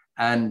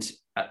 And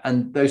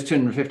those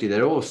 250,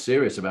 they're all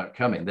serious about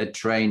coming. They're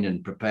trained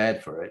and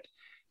prepared for it.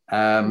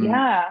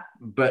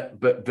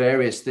 But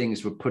various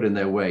things were put in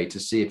their way to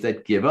see if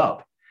they'd give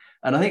up.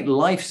 And I think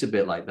life's a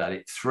bit like that.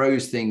 It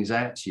throws things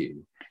at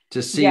you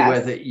to see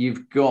whether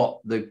you've got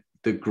the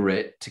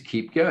grit to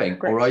keep going,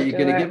 or are you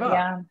going to give up?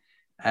 Yeah.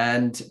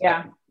 And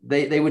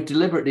they would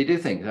deliberately do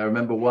things. I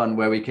remember one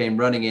where we came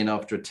running in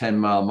after a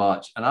 10-mile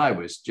march and I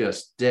was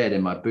just dead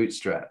in my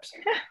bootstraps.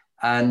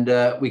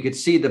 And we could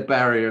see the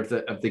barrier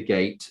of the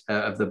gate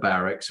of the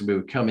barracks, and we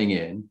were coming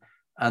in,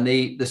 and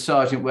the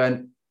sergeant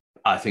went,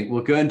 I think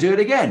we'll go and do it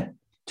again.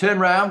 Turn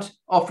round,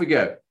 off we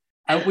go.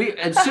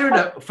 And soon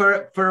enough,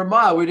 for a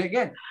mile, we did it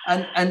again.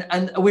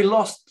 And we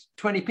lost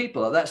 20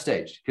 people at that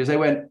stage because they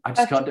went, I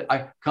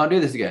can't do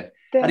this again.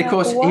 And of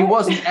course, he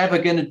wasn't ever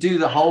going to do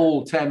the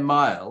whole 10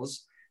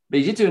 miles, but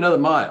he did do another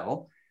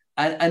mile.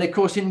 And of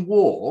course, in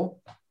war,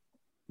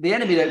 the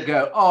enemy don't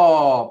go,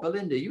 oh,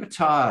 Belinda, you're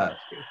tired.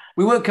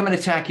 We won't come and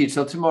attack you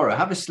till tomorrow.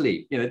 Have a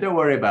sleep. Don't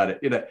worry about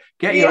it.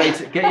 Get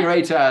your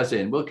 8 hours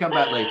in. We'll come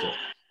back later.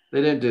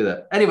 They don't do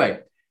that. Anyway,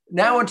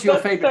 now on to your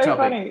favorite topic.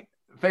 Funny.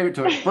 Favorite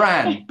topic,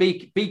 brand,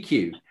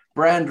 BQ,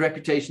 brand,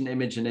 reputation,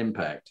 image, and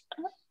impact.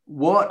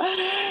 What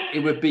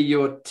it would be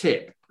your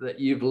tip that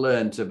you've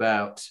learned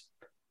about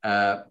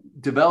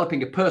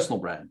developing a personal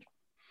brand,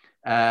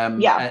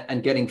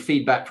 and getting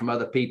feedback from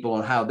other people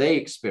on how they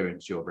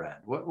experience your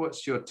brand.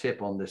 What's your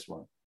tip on this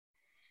one?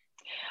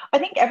 I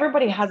think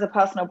everybody has a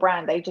personal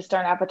brand. They just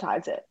don't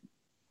advertise it.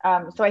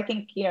 So I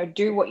think,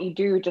 do what you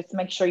do, just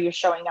make sure you're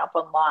showing up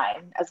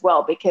online as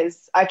well,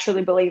 because I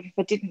truly believe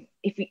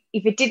if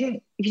you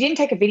didn't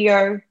take a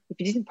video, if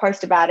you didn't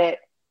post about it,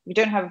 if you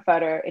don't have a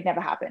photo, it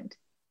never happened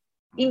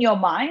in your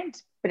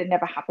mind, but it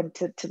never happened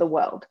to the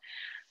world.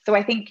 So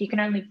I think you can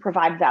only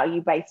provide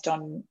value based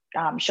on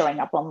showing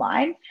up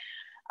online.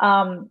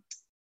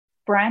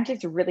 Brand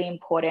is really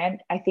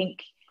important. I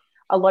think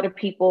a lot of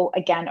people,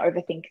 again,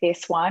 overthink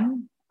this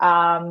one.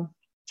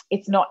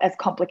 It's not as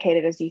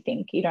complicated as you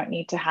think. You don't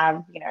need to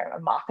have, a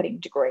marketing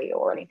degree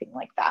or anything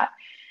like that.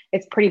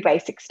 It's pretty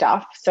basic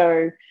stuff.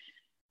 So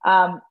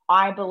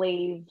I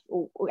believe,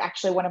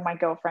 actually, one of my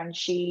girlfriends,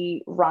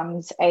 she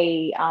runs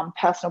a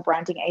personal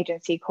branding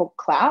agency called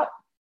Clout.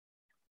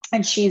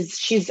 And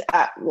she's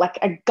like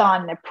a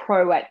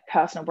pro at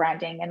personal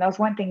branding. And there was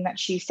one thing that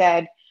she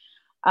said,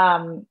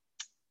 it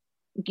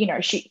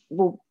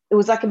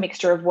was like a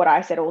mixture of what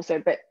I said also,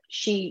 but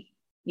she,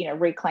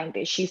 reclaimed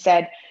this. She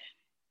said,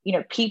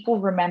 people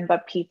remember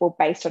people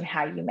based on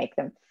how you make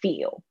them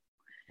feel.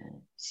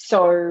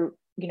 So,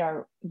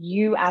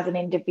 you as an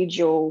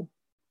individual,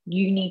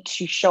 you need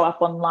to show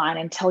up online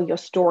and tell your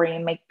story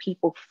and make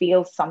people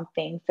feel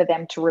something for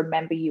them to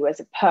remember you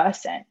as a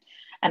person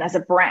and as a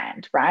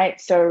brand, right?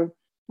 So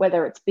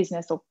whether it's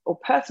business or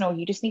personal,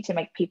 you just need to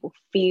make people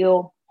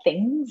feel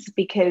things,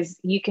 because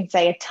you can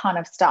say a ton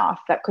of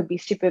stuff that could be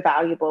super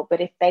valuable, but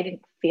if they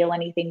didn't feel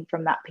anything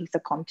from that piece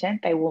of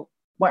content, they won't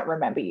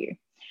remember you.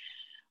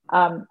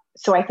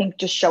 So I think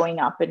just showing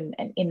up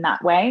in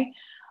that way.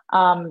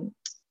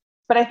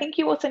 But I think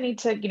you also need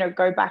to,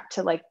 go back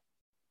to like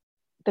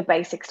the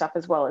basic stuff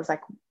as well, as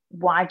like,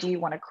 why do you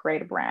want to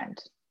create a brand?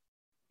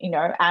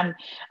 And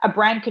a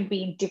brand could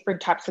be in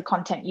different types of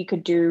content. You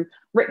could do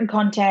written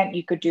content,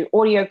 you could do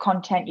audio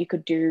content, you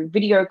could do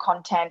video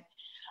content.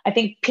 I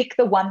think pick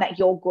the one that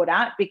you're good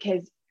at,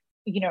 because,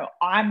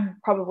 I'm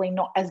probably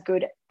not as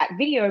good at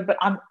video, but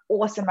I'm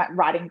awesome at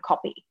writing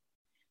copy.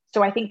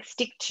 So I think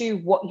stick to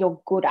what you're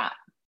good at.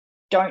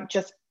 Don't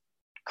just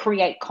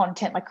create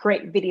content, like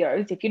create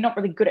videos. If you're not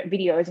really good at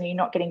videos and you're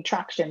not getting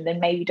traction, then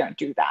maybe don't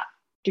do that.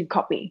 Do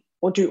copy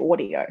or do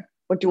audio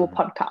or do a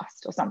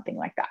podcast or something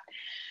like that.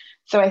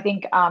 So I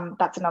think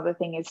that's another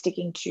thing, is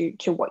sticking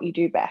to what you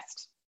do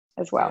best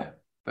as well. Yeah,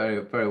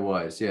 very, very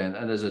wise. Yeah.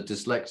 And as a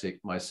dyslexic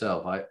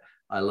myself,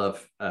 I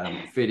love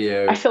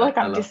video. I feel like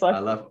I'm dyslexic. I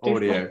love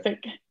audio. Dyslexic.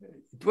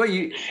 Well,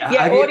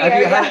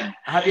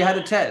 have you had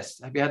a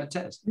test? Have you had a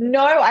test?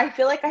 No, I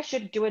feel like I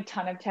should do a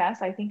ton of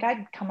tests. I think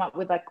I'd come up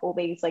with like all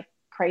these like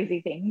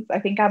crazy things. I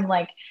think I'm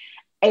like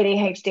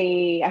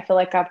ADHD. I feel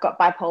like I've got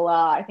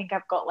bipolar. I think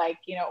I've got like,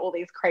 all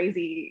these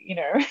crazy,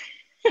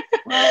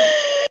 Well,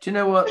 do you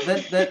know what?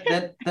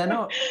 They're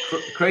not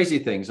crazy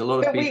things. A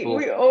lot of people.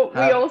 We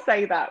all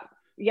say that.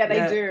 Yeah,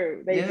 they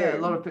do. They do. A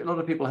lot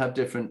of people have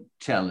different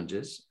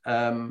challenges.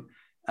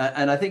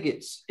 And I think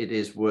it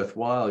is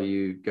worthwhile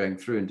you going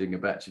through and doing a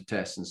batch of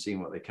tests and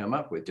seeing what they come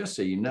up with, just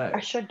so you know. I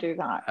should do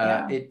that.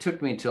 Yeah. It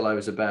took me until I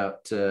was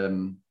about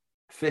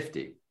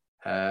 50,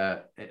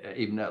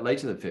 even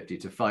later than 50,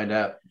 to find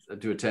out,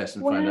 do a test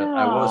and find out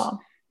I was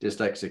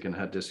dyslexic and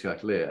had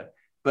dyscalculia.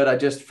 But I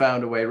just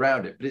found a way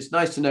around it. But it's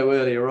nice to know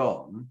earlier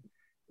on,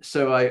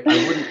 so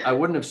I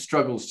wouldn't have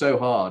struggled so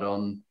hard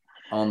on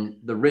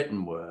the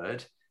written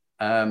word,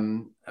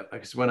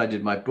 because when I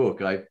did my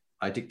book,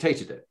 I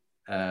dictated it,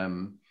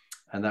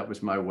 and that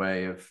was my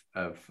way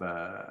of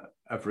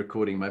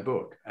recording my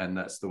book, and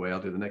that's the way I'll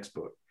do the next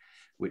book,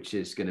 which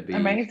is going to be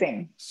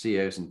amazing.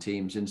 CEOs and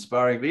teams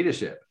inspiring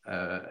leadership,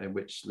 in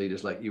which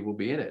leaders like you will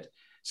be in it.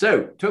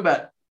 So, talk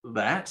about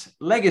that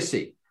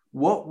legacy.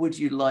 What would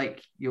you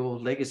like your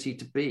legacy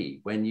to be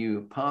when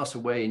you pass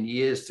away in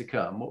years to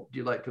come? What would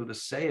you like people to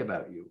say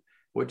about you?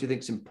 What do you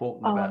think is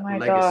important about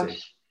legacy?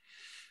 Gosh.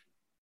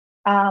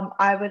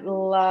 I would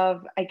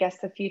love, I guess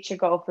the future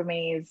goal for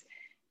me is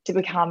to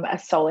become a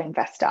sole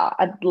investor.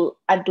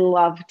 I'd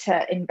love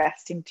to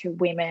invest into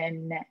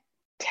women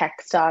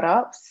tech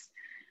startups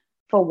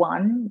for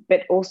one,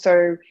 but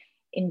also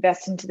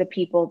invest into the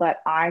people that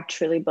I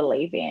truly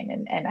believe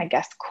in. And I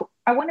guess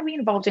I want to be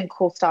involved in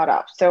cool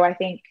startups. So I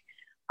think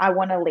I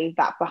want to leave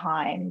that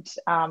behind,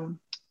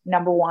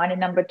 number one. And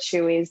number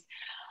two is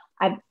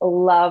I'd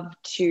love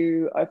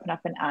to open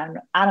up an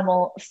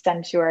animal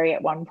sanctuary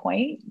at one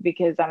point,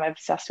 because I'm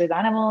obsessed with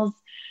animals.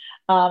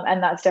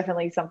 And that's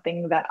definitely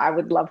something that I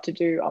would love to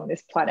do on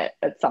this planet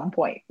at some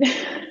point,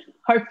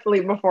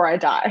 hopefully before I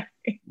die.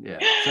 Yeah,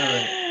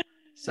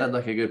 sounds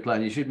like a good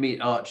plan. You should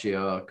meet Archie,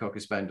 our Cocker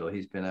Spaniel.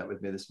 He's been out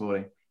with me this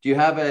morning. Do you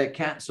have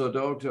cats or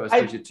dogs? Or I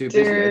suppose you're too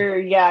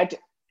busy. Yeah,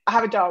 I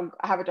have a dog.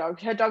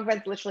 Her dog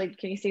bed's literally,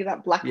 can you see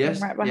that black thing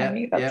right behind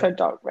me? That's her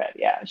dog bed.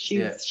 Yeah.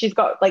 She's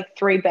got like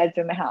 3 beds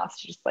in the house.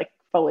 She's just like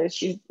fully,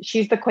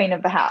 she's the queen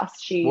of the house.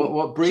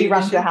 What breed? She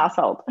runs the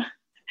household.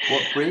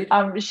 What breed?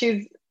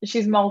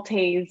 She's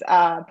Maltese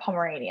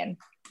Pomeranian.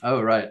 Oh,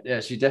 right.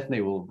 Yeah, she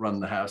definitely will run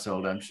the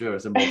household, I'm sure,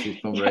 as a Maltese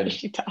Pomeranian. Yeah,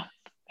 she does.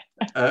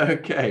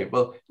 Okay.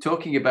 Well,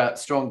 talking about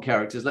strong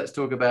characters, let's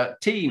talk about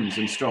teams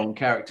and strong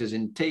characters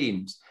in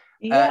teams.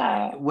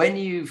 Yeah. When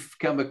you've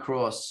come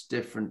across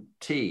different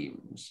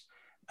teams,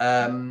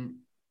 I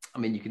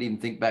mean, you can even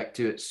think back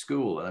to at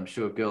school, and I'm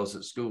sure girls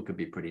at school could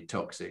be pretty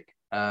toxic.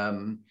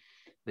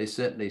 They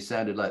certainly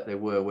sounded like they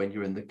were when you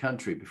were in the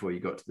country before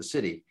you got to the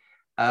city.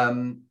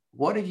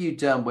 What have you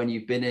done when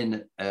you've been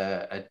in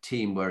a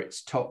team where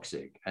it's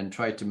toxic and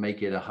tried to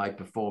make it a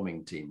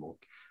high-performing team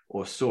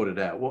or sort it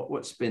out?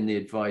 What's been the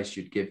advice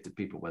you'd give to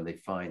people when they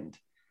find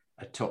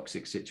a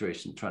toxic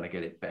situation, trying to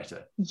get it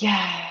better?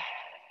 Yeah.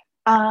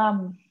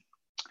 I've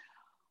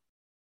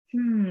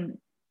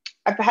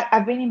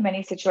been in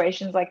many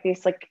situations like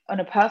this, like on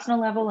a personal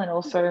level and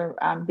also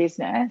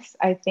business.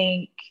 I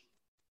think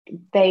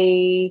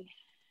I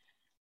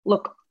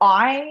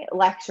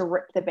like to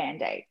rip the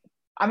Band-Aid.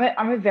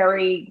 I'm a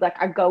very,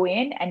 like, I go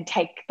in and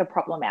take the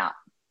problem out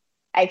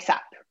ASAP.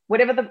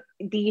 Whatever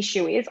the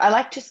issue is, I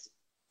like to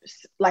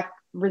like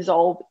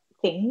resolve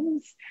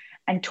things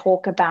and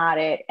talk about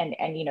it and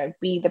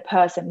be the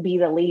person, be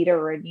the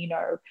leader, and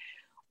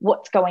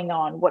what's going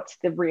on, what's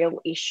the real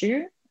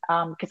issue.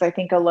 Because I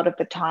think a lot of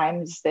the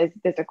times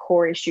there's a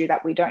core issue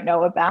that we don't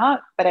know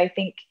about. But I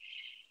think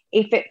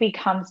if it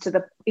comes to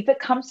the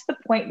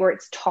point where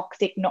it's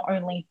toxic, not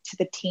only to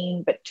the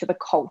team but to the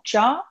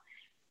culture,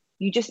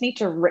 you just need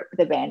to rip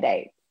the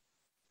Band-Aid.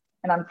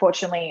 And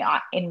unfortunately,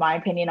 in my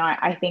opinion,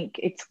 I think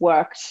it's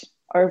worked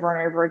over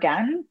and over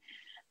again.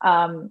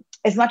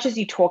 As much as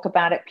you talk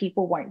about it,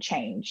 people won't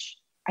change.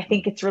 I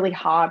think it's really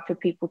hard for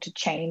people to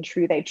change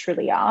who they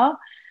truly are.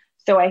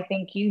 So I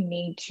think you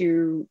need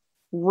to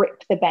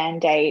rip the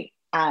Band-Aid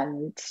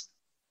and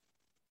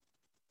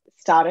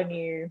start a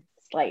new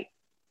slate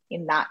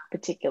in that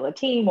particular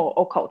team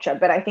or culture.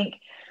 But I think,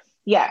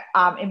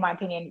 in my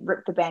opinion,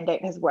 rip the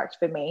Band-Aid has worked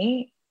for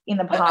me. In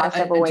the past,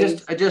 I've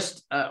always...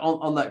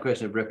 on that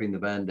question of ripping the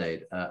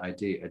Band-Aid, I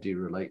do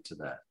relate to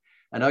that.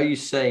 And are you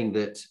saying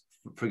that,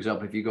 for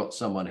example, if you got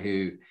someone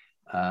who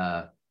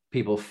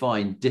people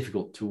find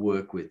difficult to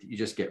work with, you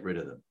just get rid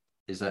of them?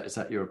 Is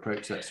that your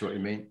approach? That's what you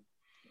mean?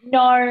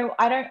 No,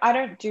 I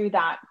don't do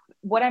that.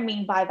 What I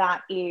mean by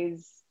that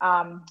is,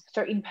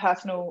 so in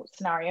personal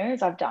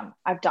scenarios, I've done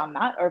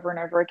that over and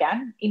over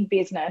again. In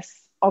business,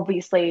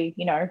 obviously,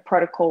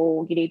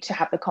 protocol, you need to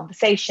have the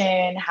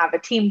conversation, have a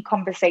team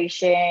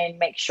conversation,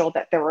 make sure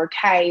that they're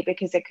okay,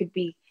 because there could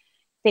be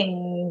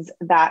things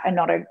that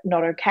are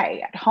not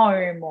okay at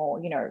home, or,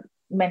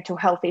 mental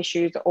health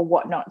issues or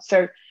whatnot.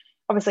 So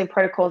obviously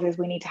protocols is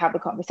we need to have the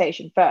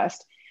conversation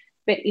first.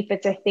 But if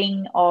it's a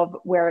thing of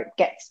where it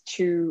gets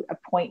to a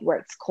point where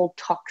it's called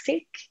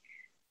toxic,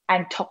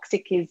 and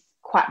toxic is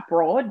quite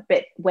broad,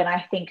 but when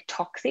I think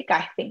toxic,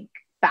 I think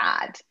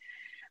bad.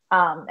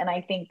 And I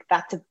think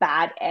that's a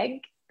bad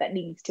egg that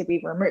needs to be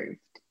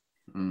removed.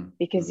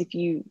 Because if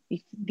the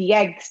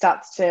egg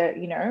starts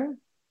to,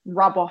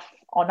 rub off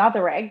on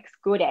other eggs,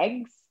 good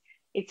eggs,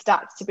 it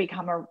starts to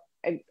become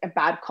a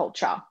bad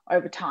culture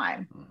over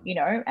time,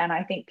 and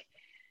I think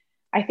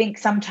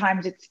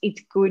sometimes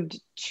it's good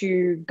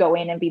to go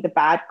in and be the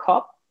bad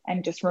cop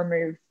and just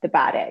remove the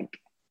bad egg.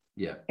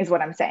 Yeah, is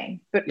what I'm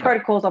saying. But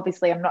protocols,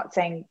 obviously, I'm not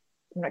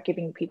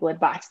giving people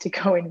advice to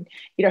go and,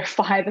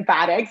 fire the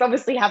bad eggs.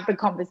 Obviously have the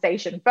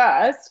conversation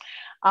first,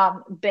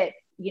 but,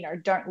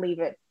 don't leave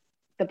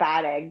the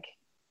bad egg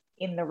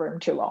in the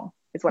room too long,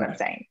 is what I'm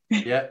saying.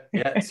 Yeah.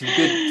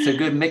 Some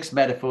good mixed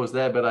metaphors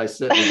there, but I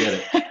certainly get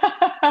it.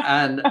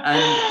 And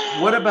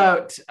what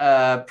about,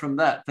 from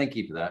that, thank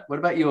you for that. What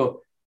about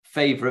your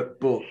favorite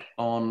book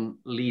on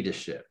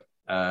leadership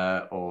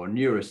or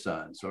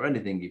neuroscience or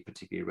anything you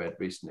particularly read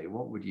recently?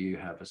 What would you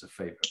have as a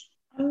favorite?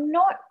 I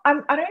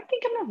don't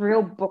think I'm a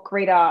real book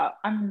reader.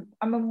 I'm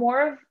a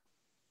more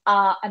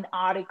of an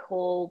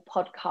article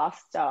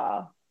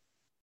podcaster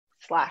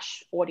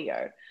 /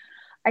 audio.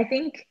 I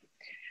think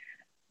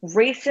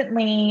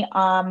recently,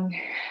 I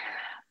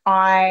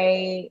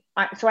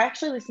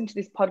actually listened to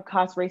this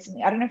podcast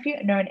recently. I don't know if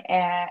you know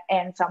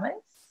Anne Summers.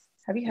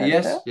 Have you heard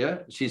of her? Yeah.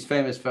 She's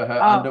famous for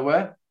her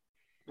underwear.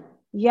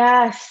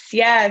 Yes.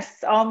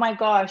 Oh my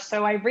gosh.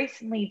 So I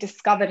recently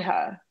discovered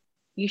her.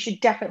 You should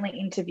definitely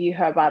interview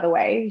her, by the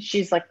way.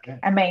 She's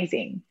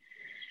amazing.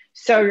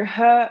 So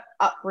her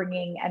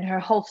upbringing and her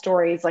whole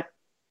story is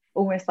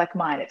almost like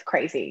mine. It's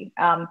crazy.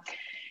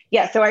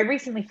 So I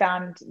recently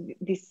found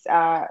this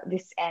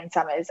Anne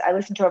Summers. I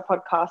listened to a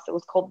podcast that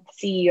was called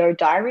CEO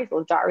Diaries,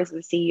 or Diaries of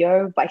the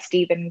CEO, by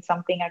Stephen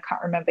something. I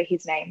can't remember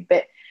his name.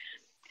 But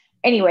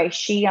anyway,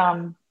 she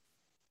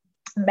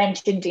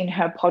mentioned in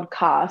her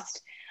podcast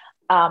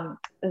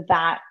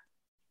that,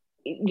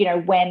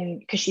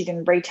 because she's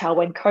in retail,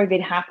 when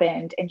COVID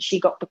happened and she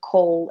got the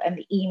call and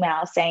the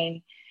email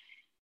saying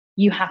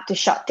you have to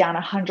shut down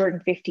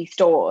 150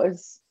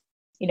 stores,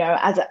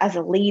 as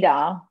a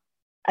leader,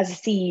 as a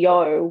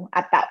CEO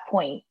at that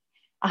point,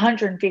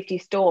 150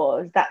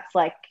 stores, that's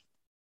like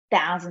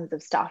thousands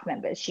of staff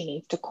members she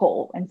needs to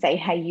call and say,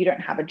 hey, you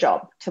don't have a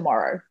job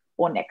tomorrow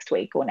or next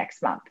week or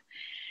next month.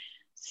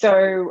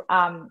 So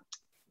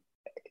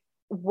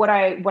what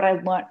I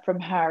learned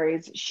from her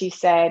is, she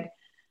said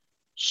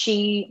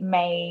she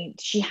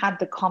had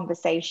the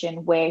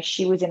conversation where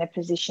she was in a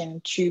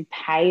position to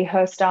pay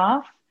her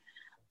staff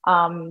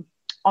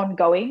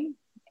ongoing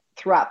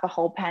throughout the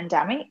whole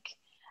pandemic.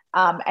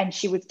 And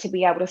she was to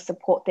be able to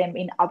support them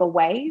in other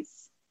ways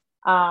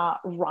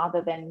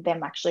rather than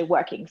them actually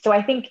working. So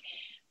I think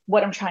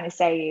what I'm trying to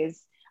say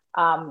is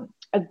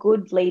a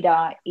good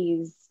leader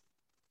is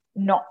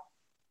not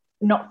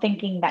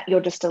thinking that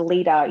you're just a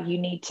leader. You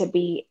need to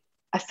be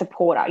a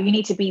supporter. You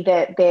need to be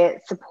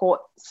their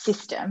support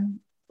system,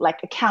 like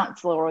a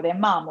counselor or their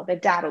mom or their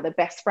dad or their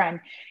best friend.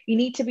 You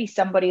need to be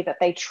somebody that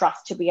they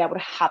trust to be able to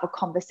have a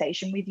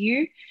conversation with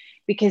you.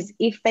 Because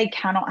if they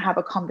cannot have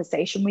a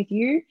conversation with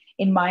you,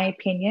 in my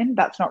opinion,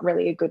 that's not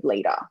really a good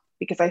leader.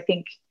 Because I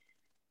think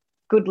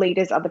good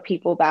leaders are the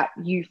people that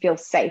you feel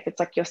safe. It's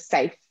like your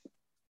safe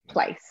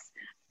place.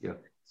 Yeah.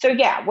 So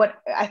yeah, what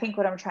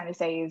I'm trying to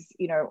say is,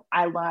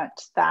 I learned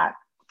that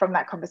from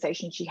that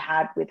conversation she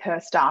had with her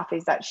staff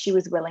is that she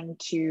was willing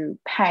to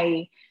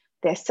pay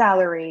their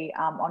salary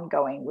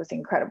ongoing was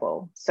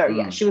incredible. So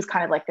yeah, she was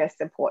kind of like a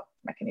support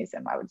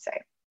mechanism, I would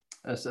say.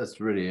 That's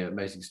really an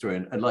amazing story.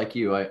 And like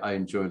you, I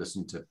enjoy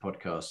listening to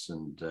podcasts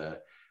and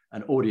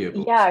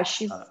audiobooks. Yeah,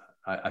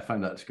 I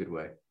find that's a good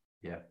way.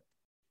 Yeah.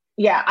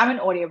 Yeah, I'm an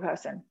audio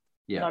person,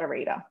 not a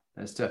reader.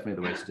 That's definitely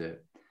the way to do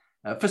it.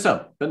 For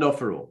some, but not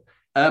for all.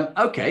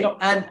 Okay,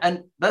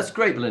 and that's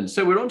great, Belinda.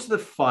 So we're on to the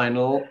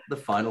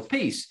final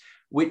piece,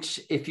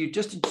 which if you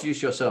just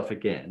introduce yourself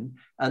again,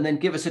 and then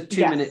give us a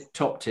 2-minute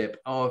top tip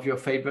of your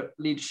favorite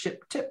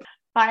leadership tip.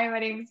 Hi, my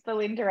name is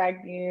Belinda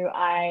Agnew.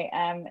 I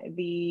am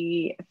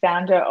the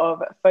founder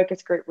of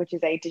Focus Group, which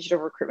is a digital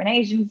recruitment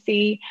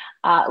agency.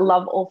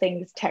 Love all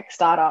things tech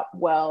startup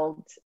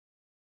world.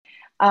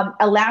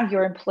 Allow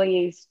your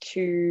employees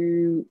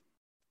to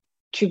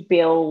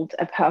build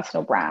a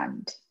personal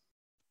brand.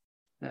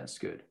 That's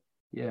good.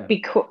 Yeah.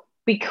 Because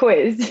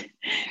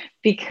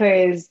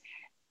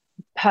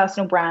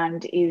personal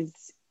brand is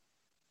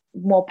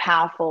more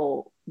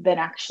powerful than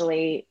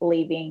actually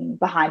leaving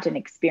behind an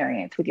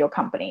experience with your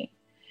company.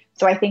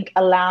 So I think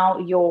allow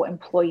your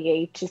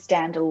employee to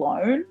stand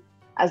alone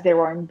as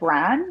their own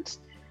brand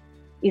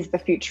is the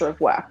future of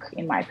work,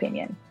 in my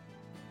opinion.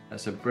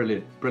 That's a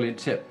brilliant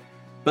tip.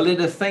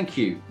 Belinda, thank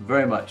you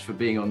very much for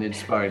being on the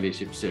Inspiring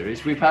Leadership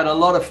series. We've had a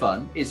lot of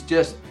fun. It's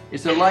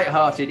a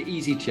light-hearted,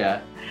 easy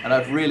chat, and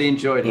I've really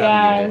enjoyed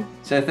having you here.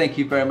 So thank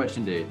you very much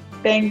indeed.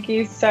 Thank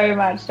you so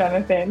much,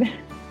 Jonathan.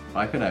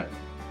 Bye for now.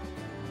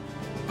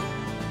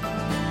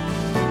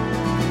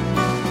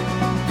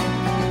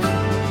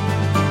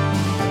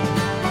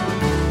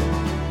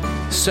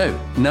 So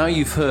now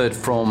you've heard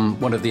from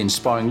one of the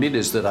inspiring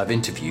leaders that I've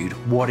interviewed,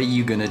 what are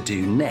you going to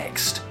do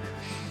next?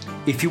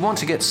 If you want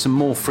to get some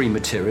more free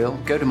material,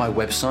 go to my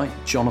website,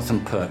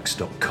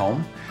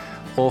 jonathanperks.com,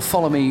 or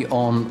follow me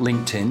on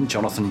LinkedIn,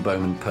 Jonathan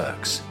Bowman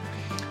Perks.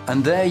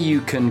 And there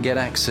you can get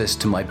access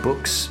to my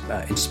books,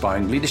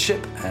 Inspiring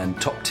Leadership and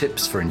Top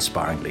Tips for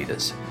Inspiring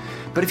Leaders.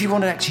 But if you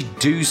want to actually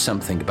do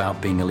something about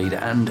being a leader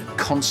and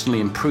constantly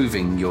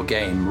improving your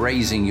game,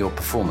 raising your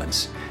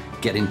performance,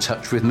 get in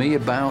touch with me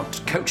about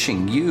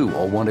coaching you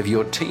or one of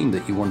your team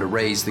that you want to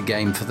raise the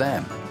game for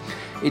them.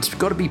 It's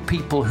got to be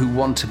people who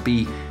want to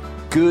be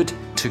good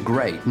to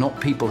great, not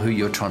people who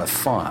you're trying to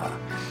fire.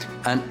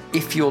 And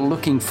if you're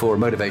looking for a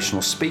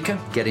motivational speaker,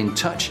 get in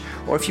touch.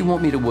 Or if you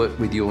want me to work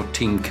with your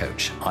team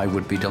coach, I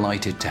would be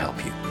delighted to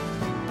help you.